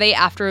 are they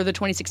after the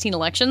 2016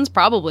 elections?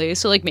 Probably.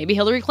 So, like, maybe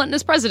Hillary Clinton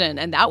is president,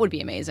 and that would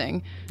be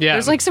amazing. Yeah.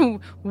 There's like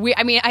some.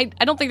 I mean, I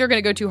don't think they're going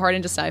to go too hard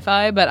into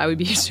sci-fi, but I would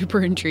be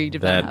super intrigued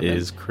if that happens. That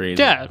is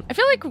crazy. Yeah. I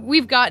feel like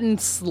we've gotten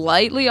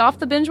slightly off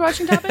the binge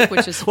watching topic,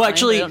 which is well,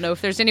 actually, I don't know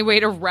if there's any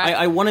way to wrap.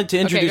 I wanted to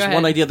introduce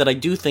one idea that I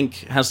do think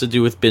has to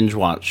do with binge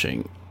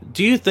watching.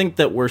 Do you think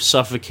that we're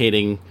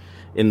suffocating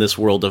in this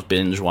world of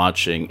binge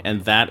watching,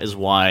 and that is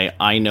why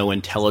I know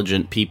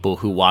intelligent people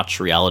who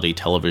watch reality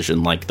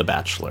television like The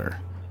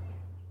Bachelor?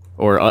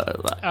 Or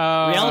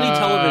reality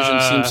television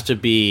seems to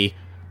be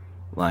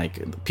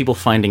like people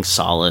finding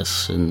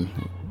solace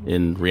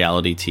in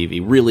reality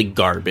TV, really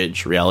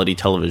garbage reality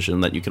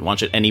television that you can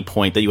watch at any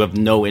point that you have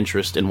no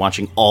interest in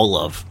watching all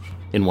of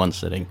in one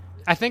sitting.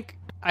 I think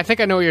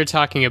I know what you're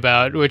talking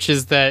about, which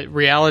is that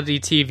reality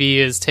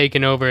TV has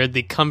taken over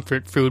the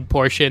comfort food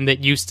portion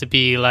that used to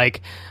be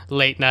like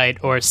late night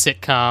or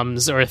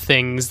sitcoms or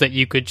things that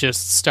you could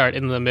just start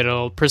in the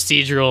middle,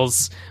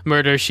 procedurals,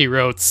 Murder, She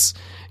Wrote,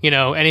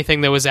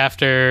 anything that was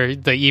after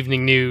the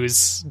evening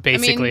news,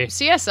 basically. I mean,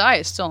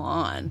 CSI is still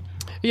on.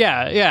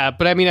 Yeah,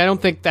 but I mean, I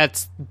don't think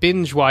that's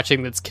binge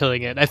watching that's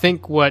killing it. I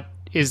think what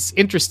is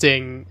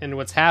interesting and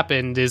what's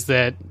happened is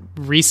that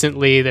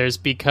recently there's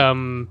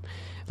become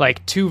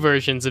like two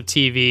versions of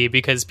TV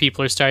because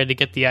people are starting to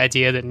get the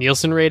idea that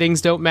Nielsen ratings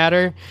don't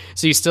matter.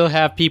 So you still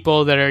have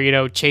people that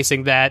are,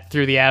 chasing that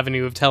through the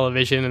avenue of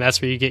television, and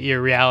that's where you get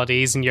your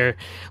realities and your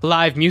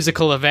live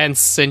musical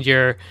events and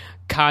your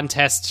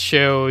contest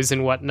shows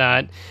and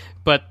whatnot.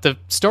 But the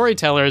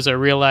storytellers are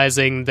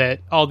realizing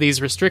that all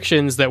these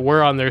restrictions that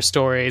were on their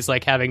stories,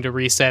 like having to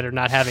reset or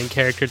not having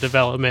character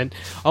development,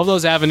 all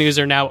those avenues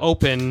are now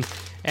open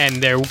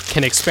and they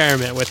can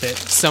experiment with it.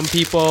 Some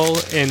people,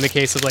 in the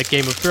case of like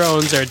Game of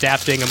Thrones, are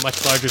adapting a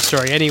much larger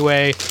story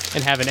anyway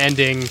and have an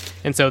ending,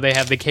 and so they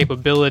have the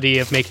capability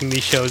of making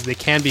these shows that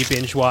can be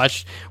binge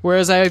watched.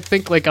 Whereas I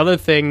think like other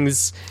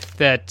things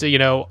that,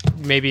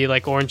 maybe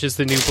like Orange is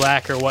the New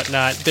Black or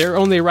whatnot, they're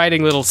only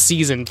writing little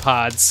season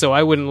pods, so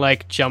I wouldn't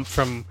like jump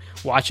from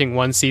watching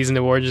one season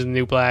of Orange is the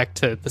New Black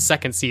to the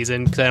second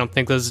season, because I don't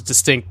think those are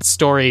distinct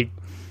story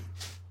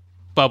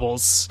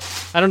bubbles.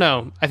 I don't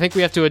know. I think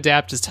we have to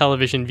adapt as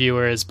television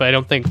viewers, but I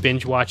don't think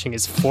binge watching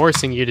is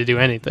forcing you to do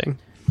anything.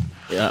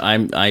 Yeah,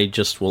 I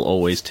just will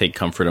always take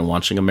comfort in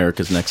watching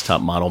America's Next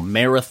Top Model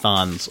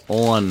marathons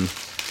on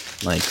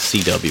like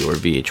CW or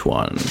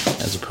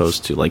VH1 as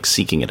opposed to like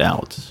seeking it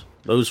out.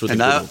 Those were the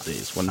good old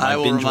days when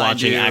binge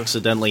watching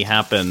accidentally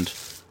happened.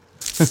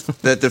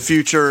 That the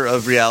future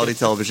of reality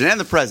television, and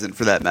the present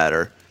for that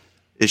matter,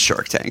 is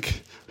Shark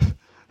Tank.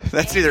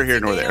 That's neither here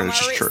nor there. It's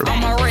just true.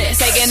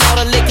 Taking all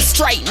the liquor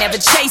straight, never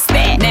chase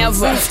that.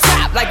 Never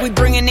stop like we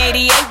bringing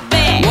 88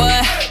 back.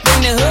 What?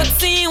 Bring the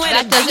hooks in.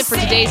 That does it for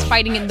today's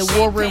Fighting in the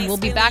War Room. We'll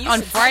be back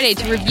on Friday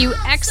to review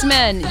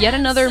X-Men, yet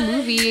another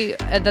movie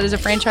that is a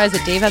franchise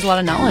that Dave has a lot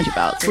of knowledge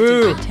about. So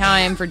it's a good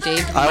time for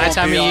Dave to my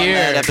time of year.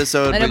 That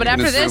episode, but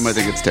after this, I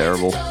think it's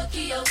terrible.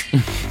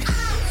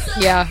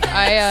 Yeah,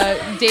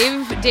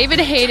 David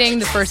hating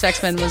the first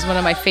X-Men was one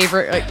of my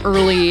favorite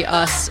early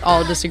us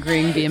all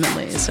disagreeing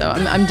vehemently. So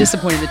I'm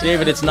disappointed that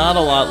David, it's not a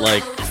lot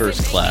like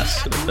First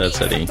Class. If that's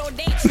any,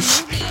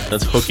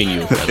 that's hooking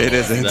you. It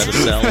isn't. Is that a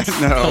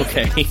sell? No.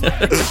 Okay.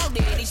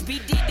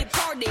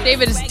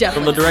 David is definitely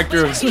from the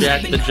director of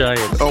Jack the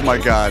Giant. Oh my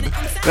God,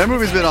 that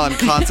movie's been on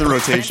constant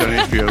rotation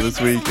on HBO this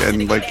week,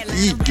 and like,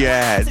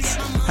 egads.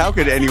 How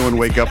could anyone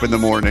wake up in the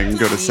morning and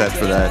go to set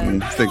for that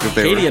and think that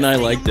they Katie and I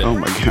liked it. Oh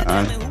my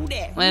God.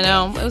 I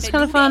know. It was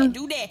kind of fun.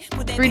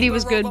 3D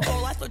was good.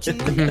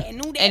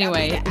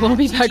 Anyway, we'll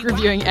be back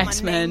reviewing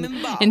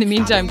X-Men. In the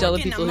meantime, tell the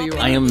people who you are.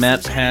 I am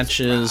Matt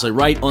Patches. I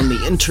write on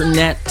the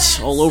internet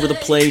all over the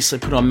place. I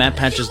put on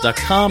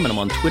mattpatches.com, and I'm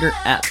on Twitter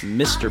at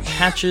Mr.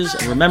 Patches.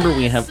 And remember,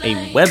 we have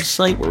a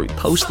website where we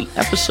post the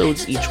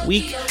episodes each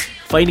week.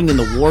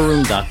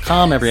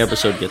 fightinginthewarroom.com. Every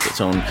episode gets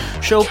its own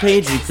show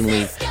page. You can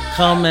leave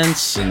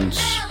comments and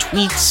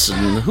tweets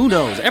and who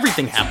knows.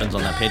 Everything happens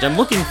on that page. I'm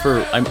looking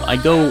for... I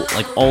go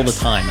like all the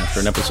time after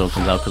an episode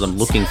comes out because I'm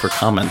looking for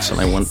comments and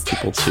I want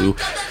people to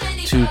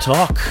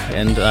talk,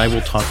 and I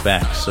will talk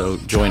back. So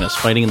join us,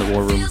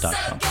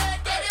 fightinginthewarroom.com.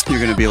 You're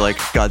going to be like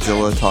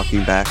Godzilla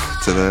talking back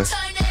to the...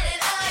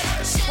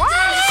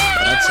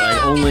 Yes,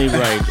 I only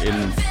write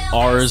in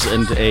R's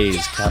and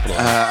A's, capital.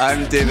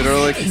 I'm David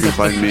Ehrlich. You can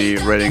find me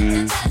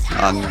writing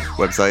on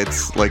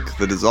websites like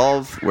The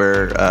Dissolve,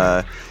 where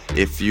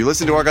if you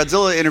listen to our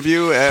Godzilla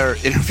interview,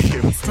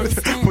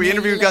 we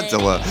interviewed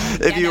Godzilla.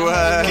 If you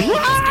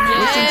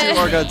listen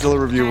to our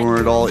Godzilla review when we're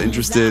at all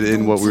interested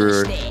in what we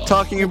were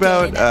talking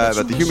about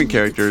the human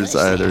characters,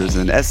 there's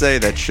an essay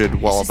that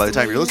should, well, by the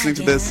time you're listening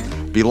to this,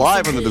 be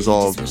live on The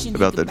Dissolve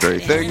about that very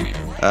thing.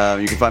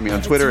 You can find me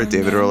on Twitter at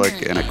David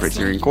Ehrlich and at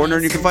Criterion Corner,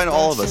 and you can find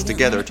all of us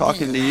together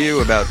talking to you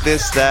about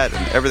this, that,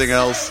 and everything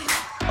else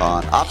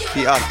on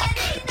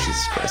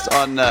Jesus Christ,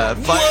 on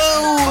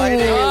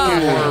Fighting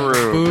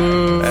Horror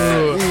Room.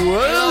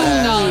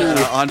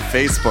 On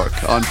Facebook.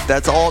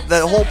 That's all.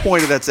 The whole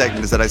point of that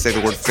segment is that I say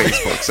the word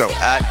Facebook. So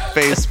at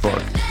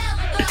Facebook.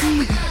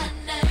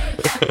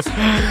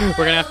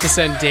 We're gonna have to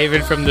send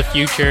David from the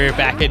future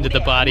back into the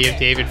body of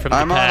David from the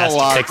past. I'm on a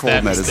lot of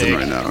cold medicine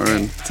right now,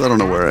 so I don't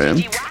know where I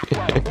am.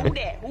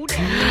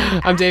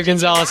 I'm Dave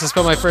Gonzalez. I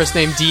spell my first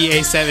name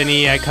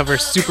DA7E. I cover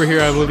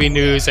superhero movie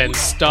news and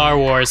Star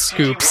Wars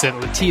scoops at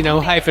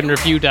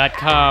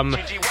Latino-review.com.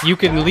 You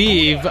can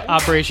leave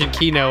Operation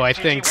Kino, I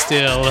think,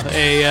 still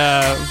a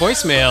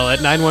voicemail at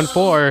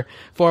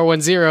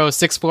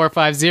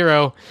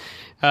 914-410-6450.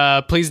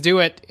 Please do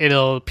it.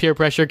 It'll peer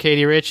pressure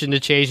Katie Rich into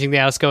changing the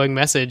outgoing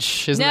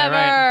message. Isn't that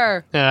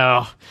right?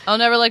 Oh. I'll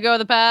never let go of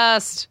the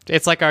past.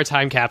 It's like our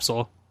time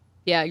capsule.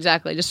 Yeah,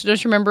 exactly.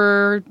 Just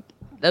remember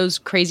those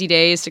crazy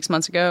days 6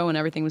 months ago when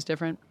everything was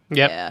different.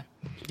 Yep. Yeah.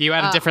 You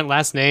had a different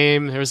last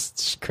name. There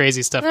was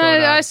crazy stuff going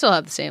on. I still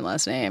have the same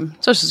last name.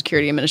 Social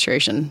Security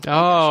Administration.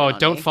 Oh,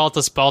 don't fault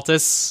us,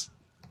 Baltus.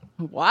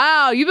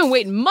 Wow, you've been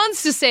waiting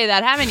months to say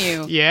that, haven't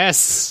you?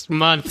 Yes,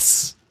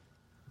 months.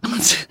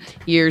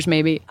 Years,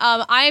 maybe.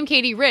 I am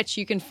Katie Rich.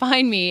 You can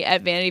find me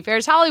at Vanity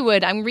Fair's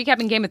Hollywood. I'm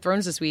recapping Game of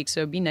Thrones this week,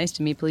 so be nice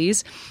to me,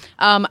 please.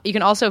 You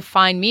can also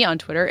find me on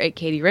Twitter at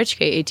Katie Rich,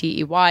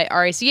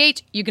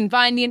 KateyRich. You can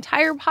find the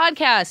entire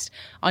podcast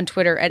on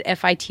Twitter at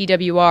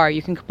FITWR.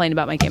 You can complain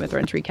about my Game of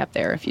Thrones recap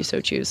there if you so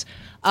choose.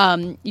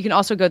 You can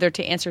also go there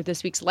to answer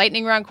this week's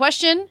lightning round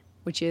question,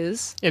 which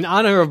is... In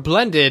honor of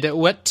Blended,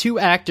 what two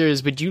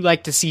actors would you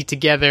like to see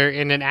together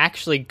in an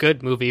actually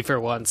good movie for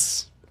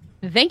once?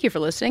 Thank you for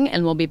listening,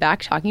 and we'll be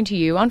back talking to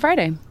you on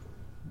Friday.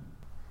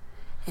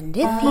 And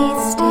if he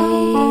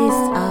stays,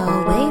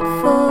 I'll wait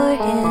for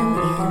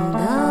him in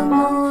the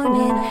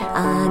morning.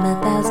 I'm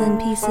 1,000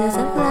 pieces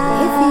of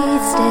light. If he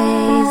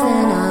stays,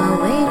 then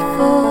I'll wait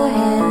for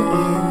him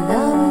in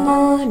the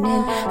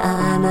morning.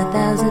 I'm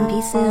 1,000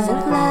 pieces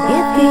of light.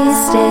 If he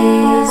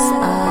stays,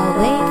 I'll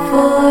wait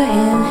for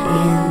him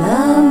in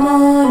the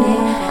morning.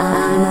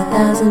 I'm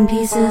 1,000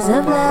 pieces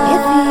of light.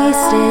 If he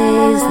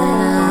stays, then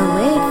I'll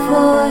wait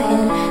for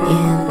him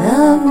in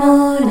the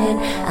morning.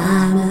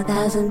 I'm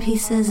 1,000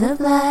 pieces of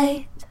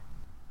light.